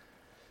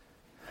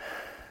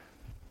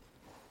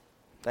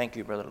 Thank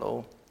you, Brother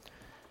Lowell.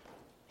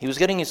 He was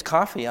getting his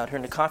coffee out here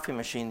in the coffee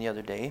machine the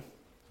other day,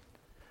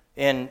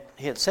 and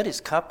he had set his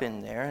cup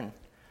in there, and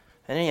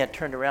then he had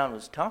turned around and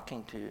was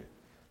talking to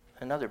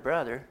another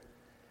brother,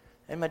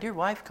 and my dear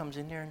wife comes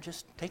in there and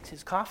just takes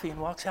his coffee and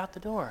walks out the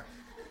door.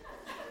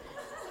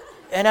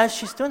 And as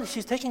she's doing it,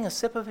 she's taking a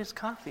sip of his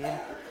coffee,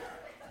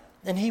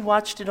 and he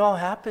watched it all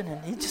happen,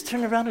 and he just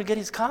turned around to get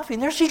his coffee,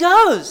 and there she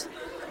goes.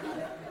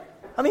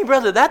 I mean,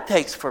 brother, that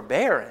takes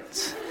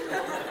forbearance.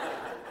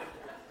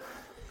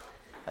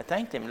 I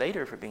thanked him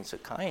later for being so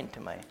kind to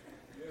my... You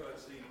haven't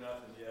seen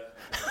nothing yet.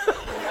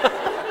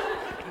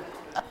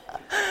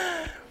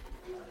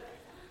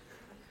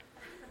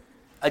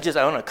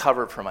 I want to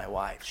cover for my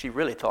wife. She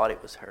really thought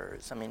it was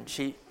hers. I mean,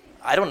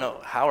 I don't know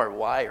how or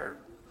why or...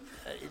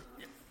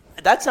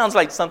 that sounds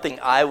like something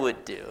I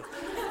would do,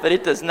 but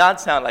it does not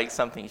sound like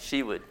something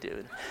she would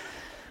do.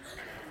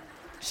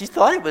 She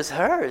thought it was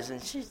hers,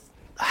 and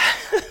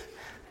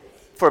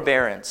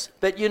forbearance.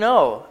 But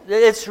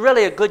it's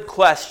really a good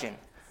question.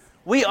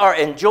 We are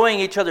enjoying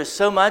each other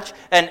so much,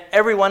 and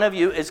every one of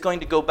you is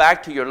going to go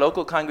back to your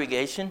local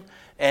congregation,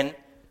 and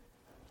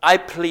I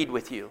plead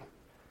with you.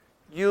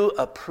 You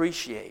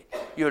appreciate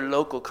your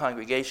local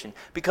congregation.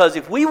 Because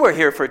if we were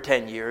here for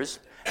 10 years,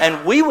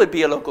 and we would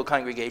be a local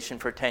congregation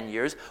for 10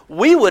 years,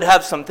 we would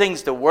have some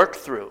things to work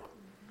through.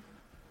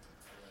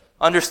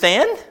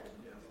 Understand?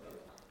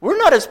 We're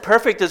not as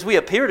perfect as we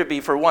appear to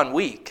be for 1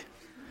 week.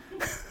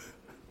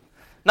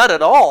 Not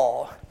at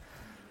all.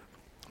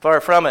 Far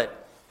from it.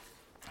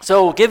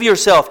 So give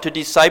yourself to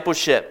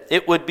discipleship.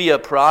 It would be a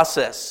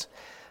process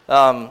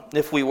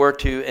if we were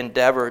to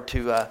endeavor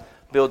to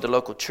build the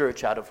local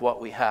church out of what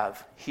we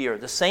have here.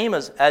 The same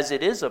as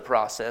it is a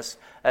process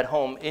at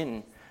home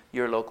in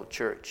your local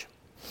church.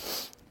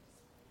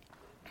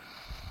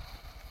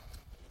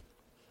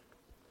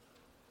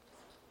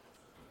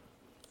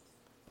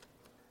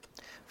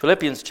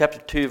 Philippians chapter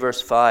 2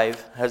 verse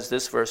 5 has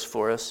this verse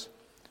for us.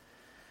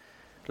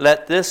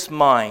 Let this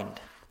mind...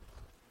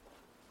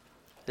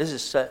 This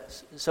is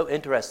so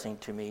interesting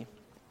to me.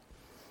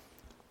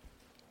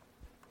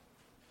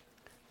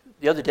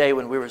 The other day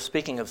when we were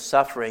speaking of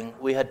suffering,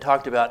 we had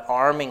talked about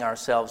arming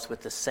ourselves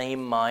with the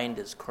same mind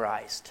as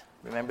Christ.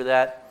 Remember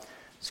that?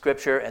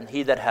 Scripture, and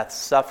he that hath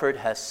suffered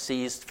hath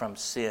ceased from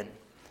sin.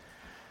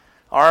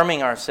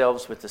 Arming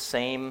ourselves with the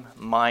same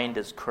mind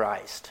as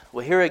Christ.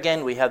 Well, here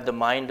again we have the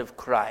mind of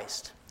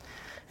Christ.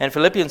 And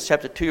Philippians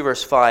chapter 2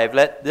 verse 5,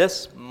 let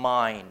this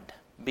mind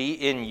be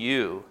in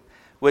you,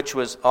 which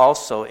was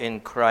also in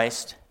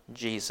Christ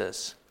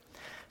Jesus,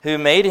 who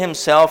made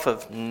himself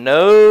of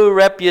no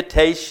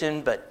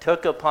reputation, but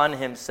took upon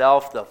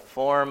himself the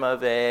form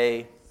of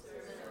a...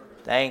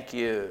 Thank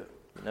you.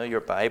 You know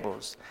your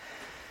Bibles.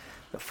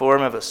 The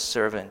form of a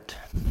servant.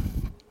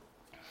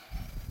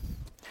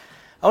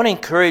 I want to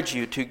encourage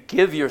you to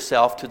give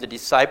yourself to the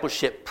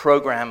discipleship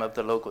program of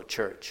the local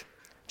church.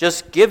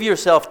 Just give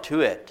yourself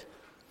to it.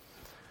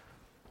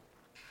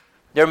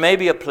 There may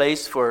be a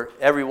place for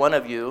every one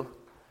of you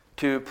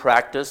to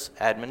practice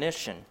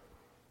admonition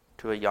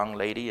to a young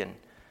lady in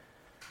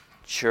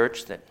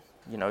church that,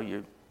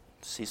 you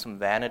see some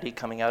vanity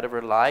coming out of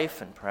her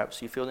life, and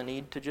perhaps you feel the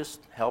need to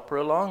just help her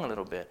along a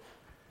little bit.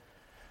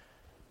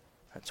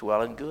 That's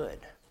well and good.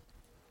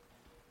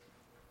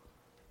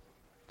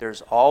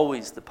 There's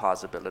always the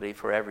possibility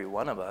for every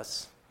one of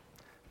us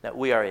that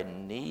we are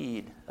in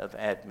need of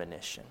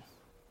admonition.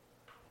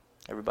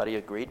 Everybody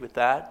agreed with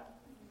that?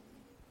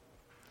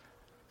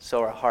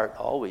 So our heart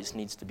always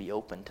needs to be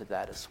open to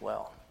that as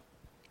well.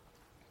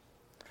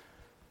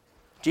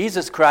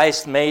 Jesus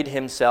Christ made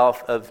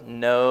himself of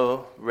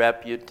no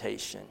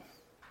reputation.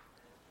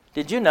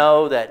 Did you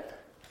know that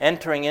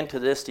entering into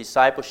this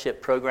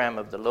discipleship program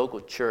of the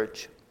local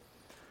church,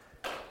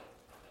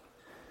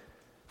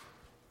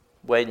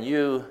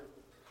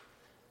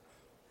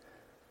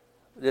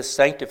 this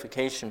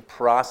sanctification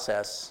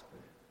process,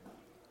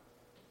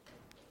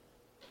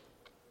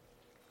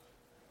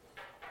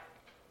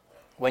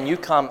 when you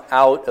come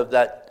out of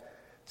that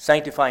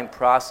sanctifying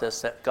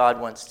process that God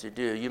wants to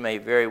do, you may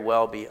very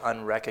well be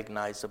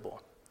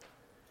unrecognizable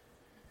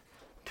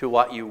to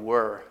what you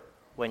were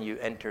when you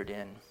entered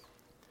in.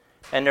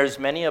 And there's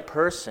many a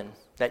person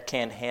that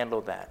can't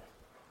handle that.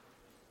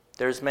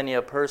 There's many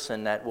a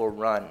person that will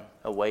run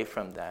away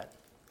from that.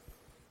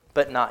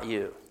 But not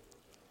you.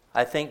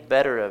 I think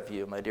better of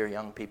you, my dear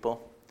young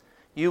people.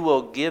 You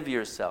will give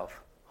yourself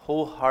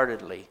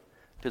wholeheartedly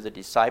to the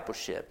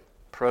discipleship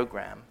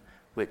program,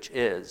 which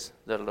is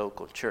the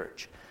local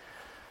church.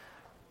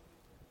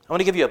 I want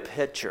to give you a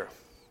picture.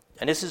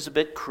 And this is a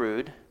bit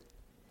crude,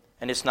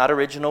 and it's not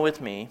original with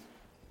me.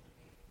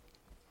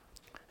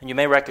 And you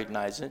may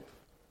recognize it.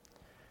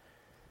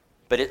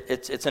 But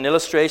it's an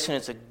illustration.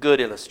 It's a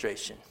good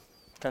illustration.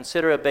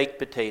 Consider a baked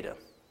potato.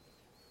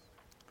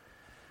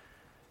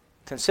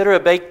 Consider a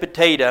baked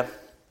potato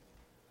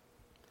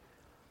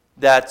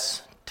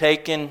that's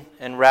taken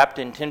and wrapped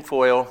in tin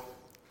foil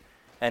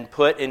and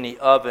put in the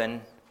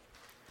oven,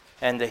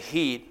 and the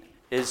heat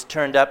is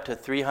turned up to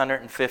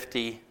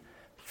 350,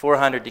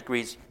 400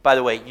 degrees. By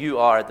the way, you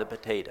are the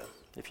potato,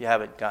 if you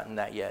haven't gotten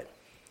that yet.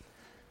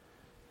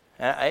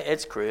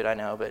 It's crude, I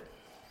know, but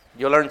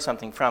you'll learn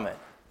something from it.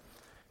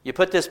 You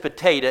put this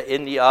potato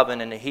in the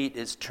oven, and the heat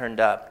is turned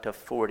up to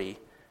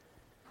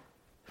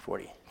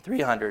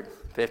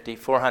 350,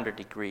 400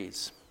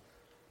 degrees.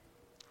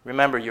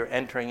 Remember, you're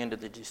entering into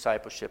the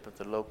discipleship of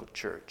the local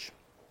church.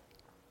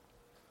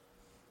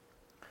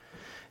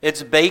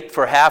 It's baked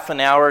for half an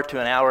hour to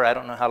an hour. I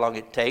don't know how long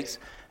it takes.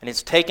 And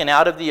it's taken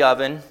out of the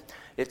oven.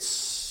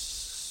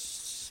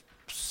 It's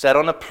set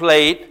on a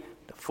plate.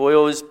 The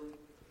foil is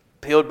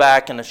peeled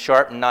back, and a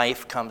sharp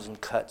knife comes and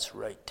cuts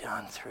right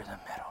down through the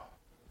middle.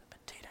 The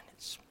potato, and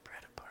it's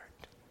spread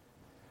apart.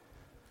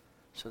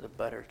 So the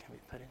butter can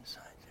be put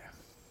inside there.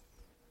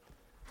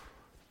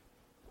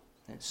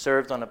 And it's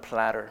served on a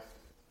platter.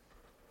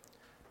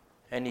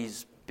 And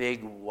these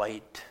big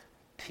white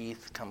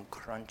teeth come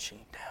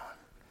crunching down.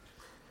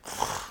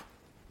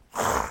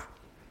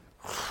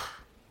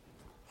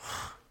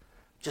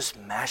 Just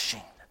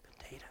mashing the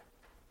potato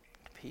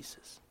to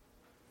pieces.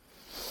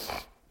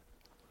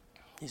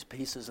 These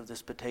pieces of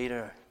this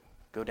potato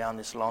go down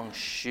this long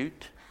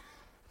chute,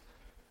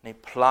 and they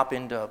plop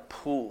into a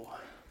pool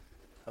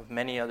of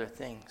many other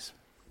things.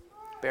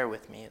 Bear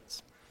with me,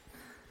 it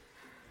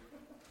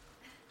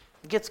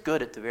gets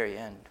good at the very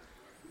end.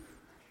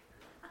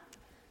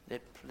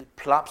 It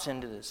plops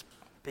into this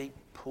big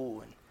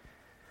pool,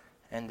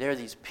 and there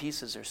these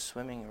pieces are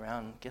swimming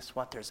around. Guess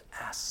what? There's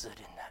acid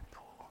in that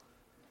pool.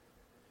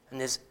 And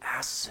this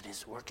acid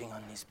is working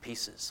on these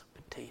pieces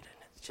of potato,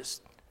 and it's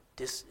just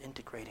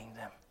disintegrating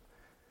them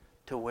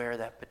to where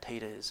that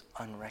potato is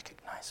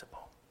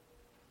unrecognizable.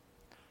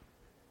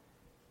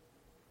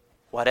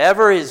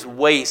 Whatever is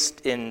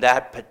waste in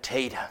that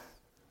potato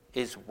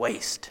is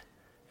waste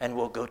and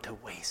will go to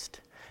waste.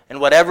 And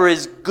whatever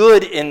is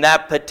good in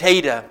that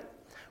potato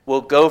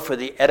will go for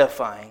the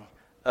edifying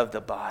of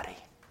the body.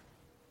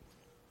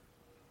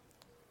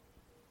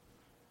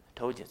 I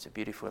told you it's a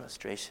beautiful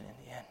illustration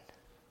in the end.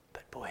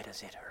 But boy,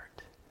 does it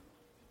hurt.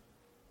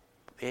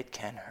 It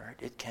can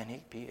hurt. It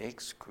can be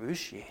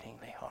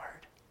excruciatingly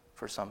hard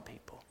for some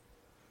people.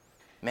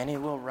 Many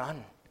will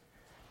run.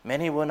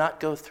 Many will not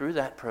go through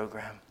that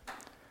program.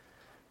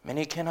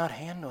 Many cannot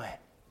handle it.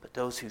 But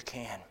those who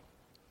can,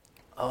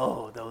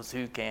 those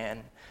who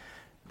can,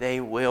 they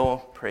will,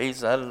 praise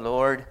the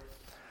Lord,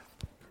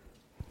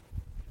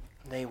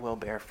 they will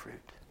bear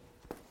fruit.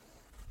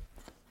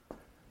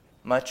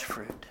 Much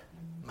fruit.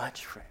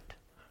 Much fruit.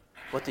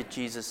 What did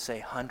Jesus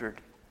say?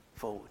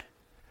 100-fold.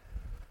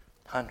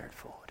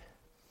 100-fold.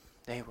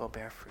 They will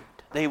bear fruit.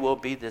 They will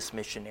be this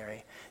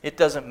missionary. It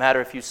doesn't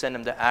matter if you send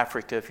them to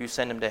Africa, if you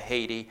send them to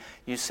Haiti,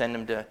 you send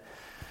them to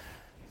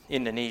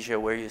Indonesia,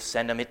 where you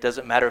send them. It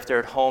doesn't matter if they're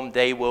at home.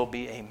 They will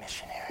be a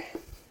missionary.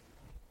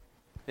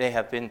 They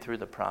have been through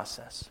the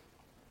process.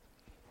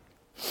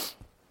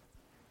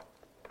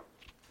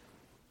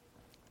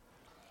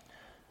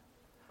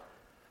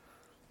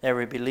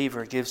 Every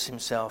believer gives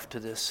himself to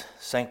this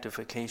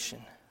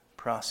sanctification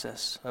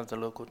process of the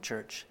local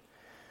church.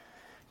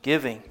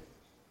 giving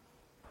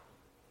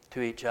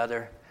to each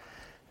other,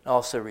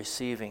 also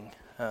receiving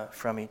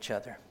from each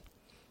other.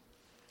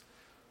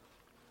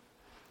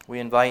 We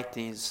invite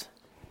these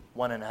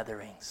one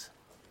anotherings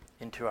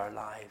into our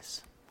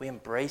lives. We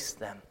embrace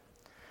them.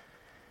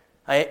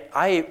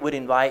 I would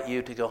invite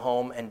you to go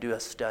home and do a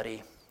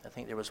study. I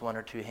think there was 1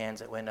 or 2 hands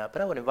that went up,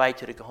 but I would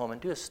invite you to go home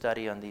and do a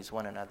study on these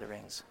one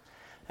anotherings,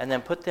 and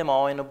then put them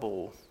all in a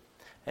bowl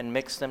and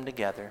mix them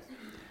together,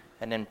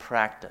 and then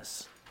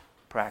practice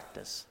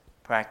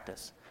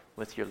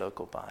with your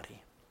local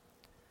body.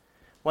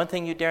 One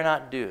thing you dare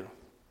not do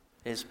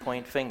is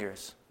point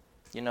fingers.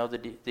 You know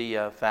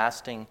the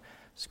fasting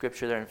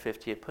scripture there in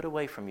 58, put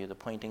away from you the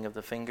pointing of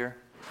the finger.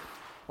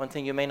 One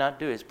thing you may not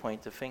do is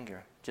point the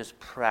finger. Just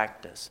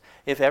practice.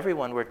 If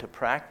everyone were to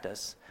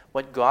practice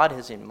what God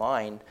has in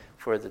mind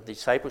for the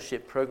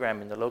discipleship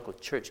program in the local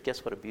church,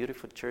 guess what a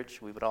beautiful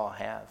church we would all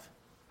have.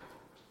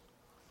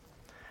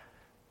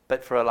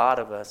 But for a lot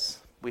of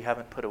us, we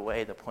haven't put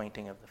away the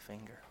pointing of the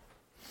finger.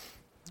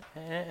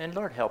 And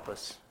Lord, help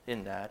us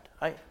in that.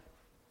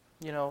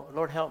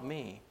 Lord, help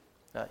me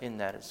in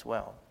that as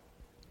well.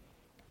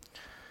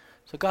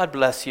 So God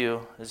bless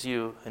you as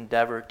you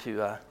endeavor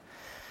to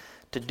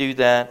do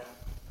that.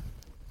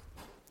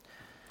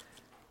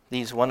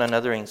 These one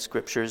anothering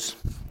scriptures.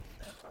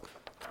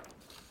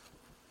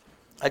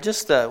 I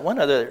just one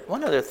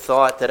other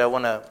thought that I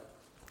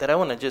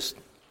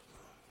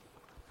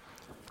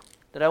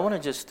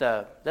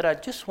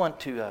just want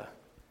to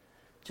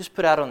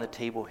put out on the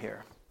table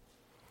here.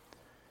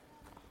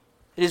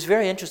 It is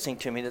very interesting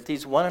to me that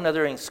these one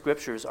anothering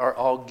scriptures are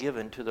all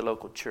given to the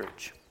local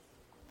church.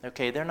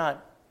 Okay, they're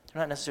not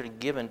necessarily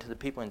given to the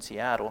people in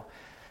Seattle.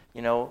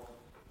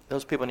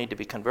 Those people need to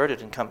be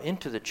converted and come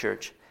into the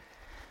church.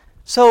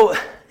 So,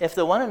 if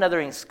the one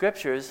anothering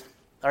scriptures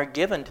are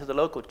given to the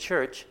local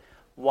church,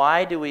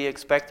 why do we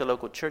expect the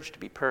local church to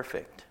be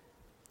perfect?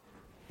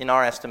 In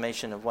our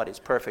estimation of what is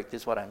perfect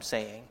is what I'm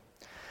saying.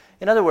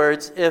 In other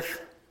words,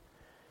 if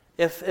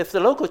the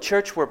local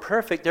church were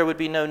perfect, there would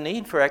be no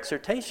need for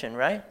exhortation,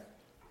 right?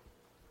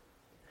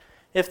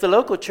 If the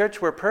local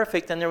church were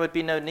perfect, then there would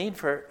be no need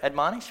for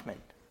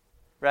admonishment,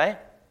 right?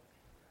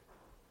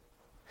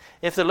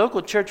 If the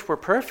local church were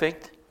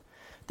perfect,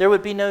 there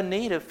would be no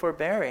need of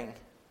forbearing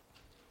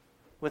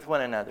with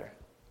one another.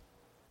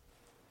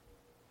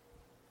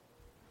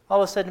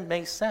 All of a sudden it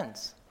makes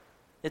sense.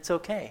 It's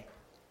okay.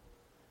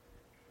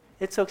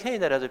 It's okay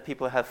that other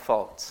people have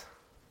faults.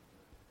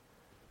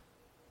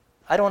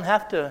 I don't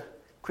have to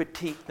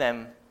critique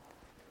them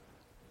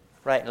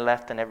right and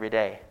left and every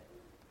day.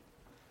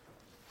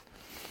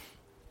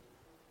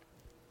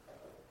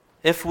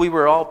 If we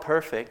were all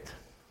perfect,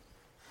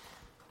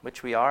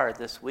 which we are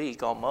this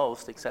week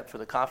almost, except for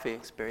the coffee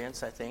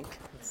experience, I think.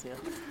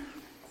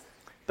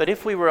 But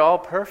if we were all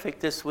perfect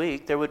this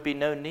week, there would be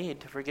no need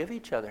to forgive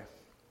each other.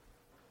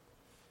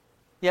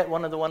 Yet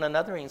one of the one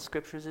anothering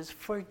scriptures is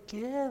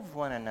forgive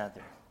one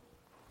another.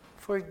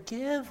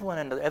 Forgive one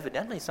another.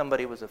 Evidently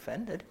somebody was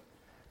offended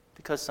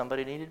because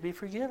somebody needed to be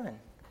forgiven.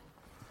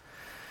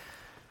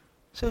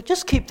 So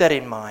just keep that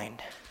in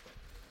mind.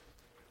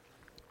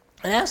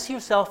 And ask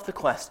yourself the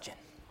question,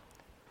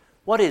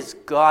 what is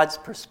God's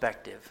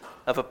perspective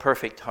of a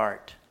perfect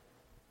heart?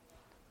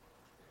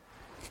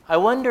 I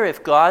wonder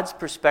if God's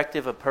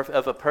perspective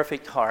of a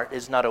perfect heart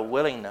is not a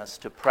willingness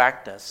to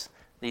practice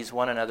these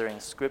one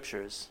anothering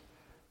scriptures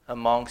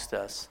amongst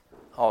us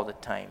all the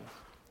time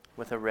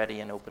with a ready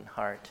and open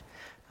heart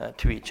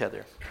to each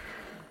other.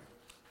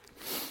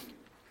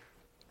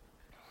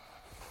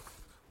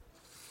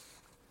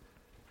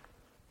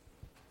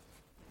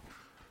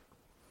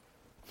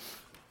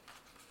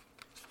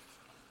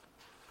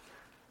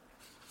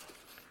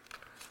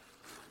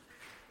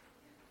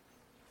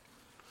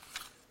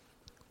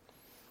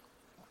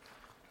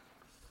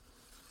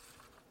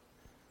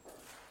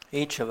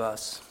 Each of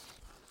us,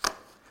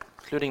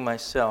 including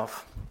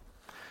myself,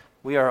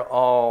 we are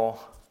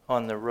all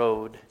on the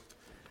road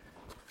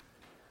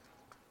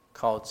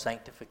called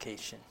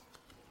sanctification.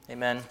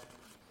 Amen?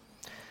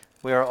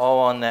 We are all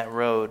on that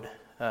road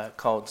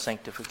called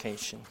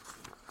sanctification.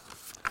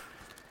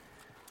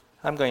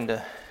 I'm going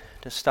to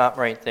stop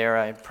right there.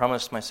 I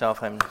promised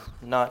myself I'm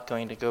not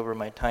going to go over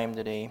my time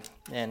today.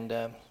 And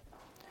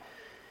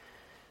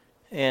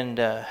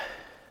I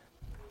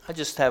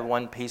just have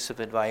one piece of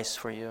advice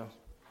for you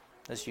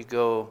as you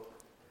go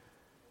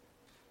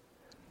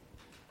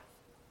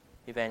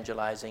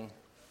evangelizing.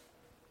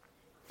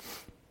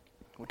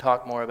 We'll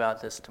talk more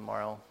about this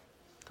tomorrow.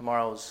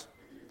 Tomorrow's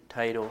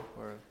title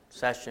or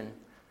session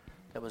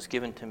that was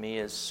given to me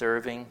is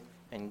Serving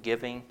and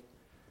Giving,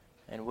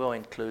 and we'll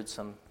include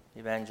some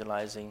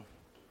evangelizing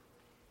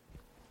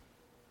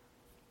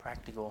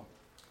practical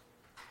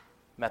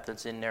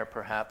methods in there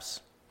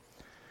perhaps,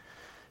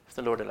 if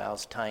the Lord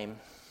allows time.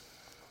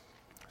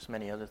 There's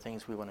many other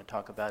things we want to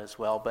talk about as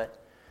well, but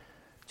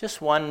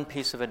just one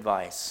piece of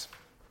advice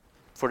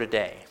for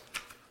today.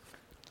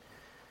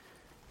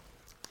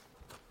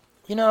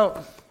 I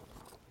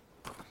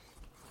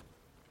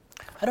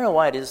don't know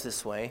why it is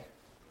this way,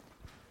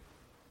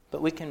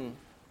 but we can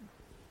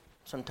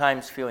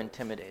sometimes feel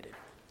intimidated.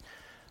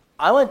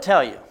 I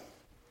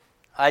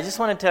just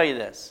want to tell you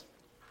this.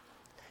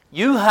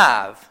 You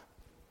have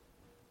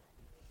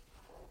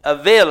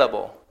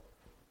available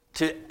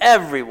to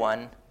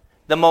everyone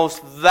the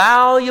most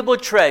valuable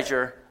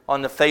treasure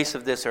on the face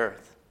of this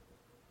earth.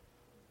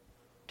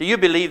 Do you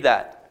believe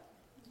that?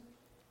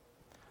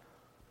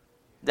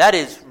 That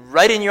is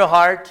right in your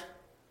heart,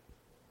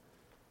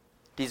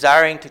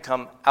 desiring to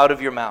come out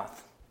of your mouth.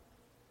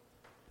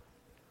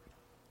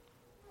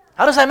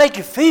 How does that make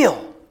you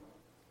feel?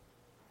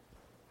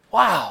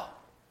 Wow.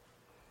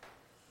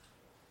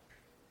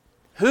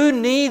 Who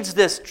needs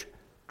this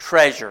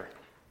treasure?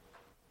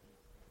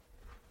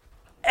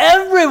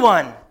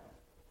 Everyone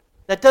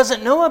that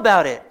doesn't know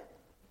about it.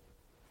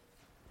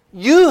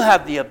 You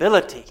have the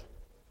ability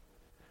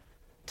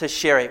to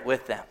share it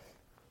with them.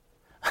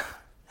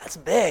 That's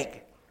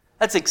big.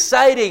 That's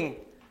exciting.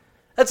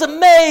 That's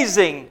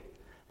amazing.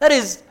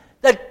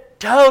 That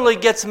totally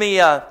gets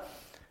me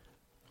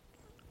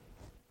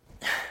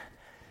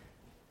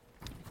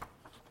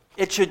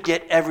it should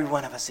get every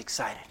one of us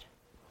excited.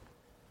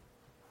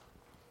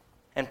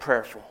 And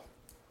prayerful,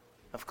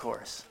 of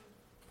course.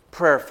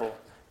 Prayerful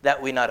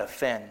that we not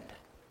offend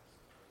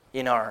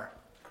in our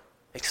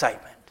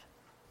excitement.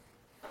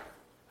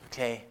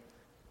 Okay?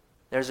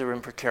 There's a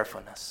room for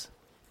carefulness.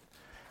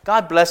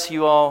 God bless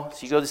you all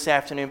as you go this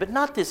afternoon, but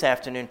not this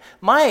afternoon.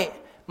 My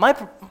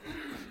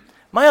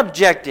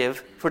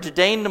objective for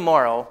today and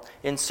tomorrow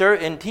in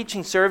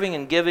teaching, serving,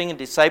 and giving, and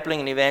discipling,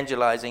 and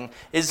evangelizing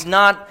is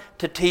not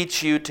to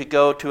teach you to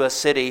go to a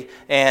city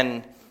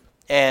and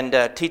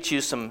teach you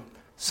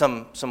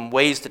some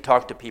ways to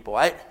talk to people.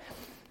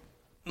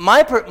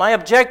 My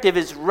objective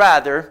is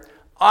rather,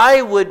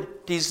 I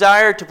would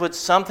desire to put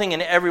something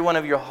in every one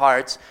of your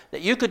hearts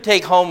that you could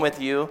take home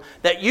with you,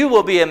 that you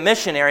will be a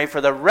missionary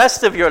for the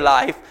rest of your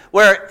life,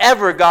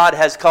 wherever God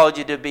has called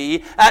you to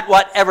be, at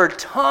whatever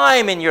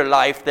time in your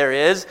life there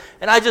is.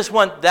 And I just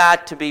want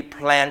that to be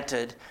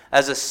planted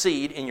as a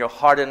seed in your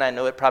heart, and I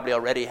know it probably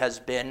already has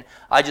been.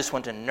 I just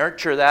want to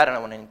nurture that, and I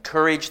want to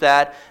encourage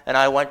that, and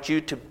I want you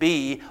to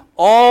be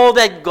all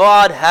that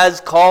God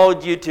has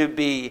called you to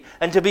be,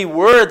 and to be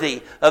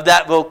worthy of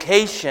that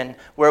vocation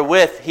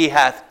wherewith He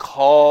hath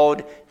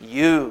called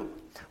you.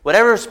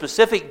 Whatever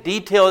specific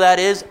detail that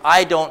is,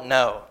 I don't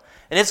know.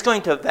 And it's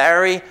going to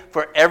vary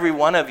for every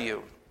one of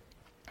you.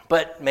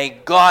 But may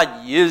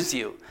God use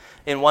you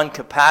in one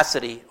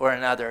capacity or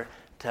another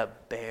to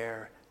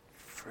bear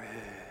fruit.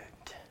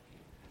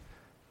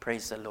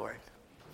 Praise the Lord.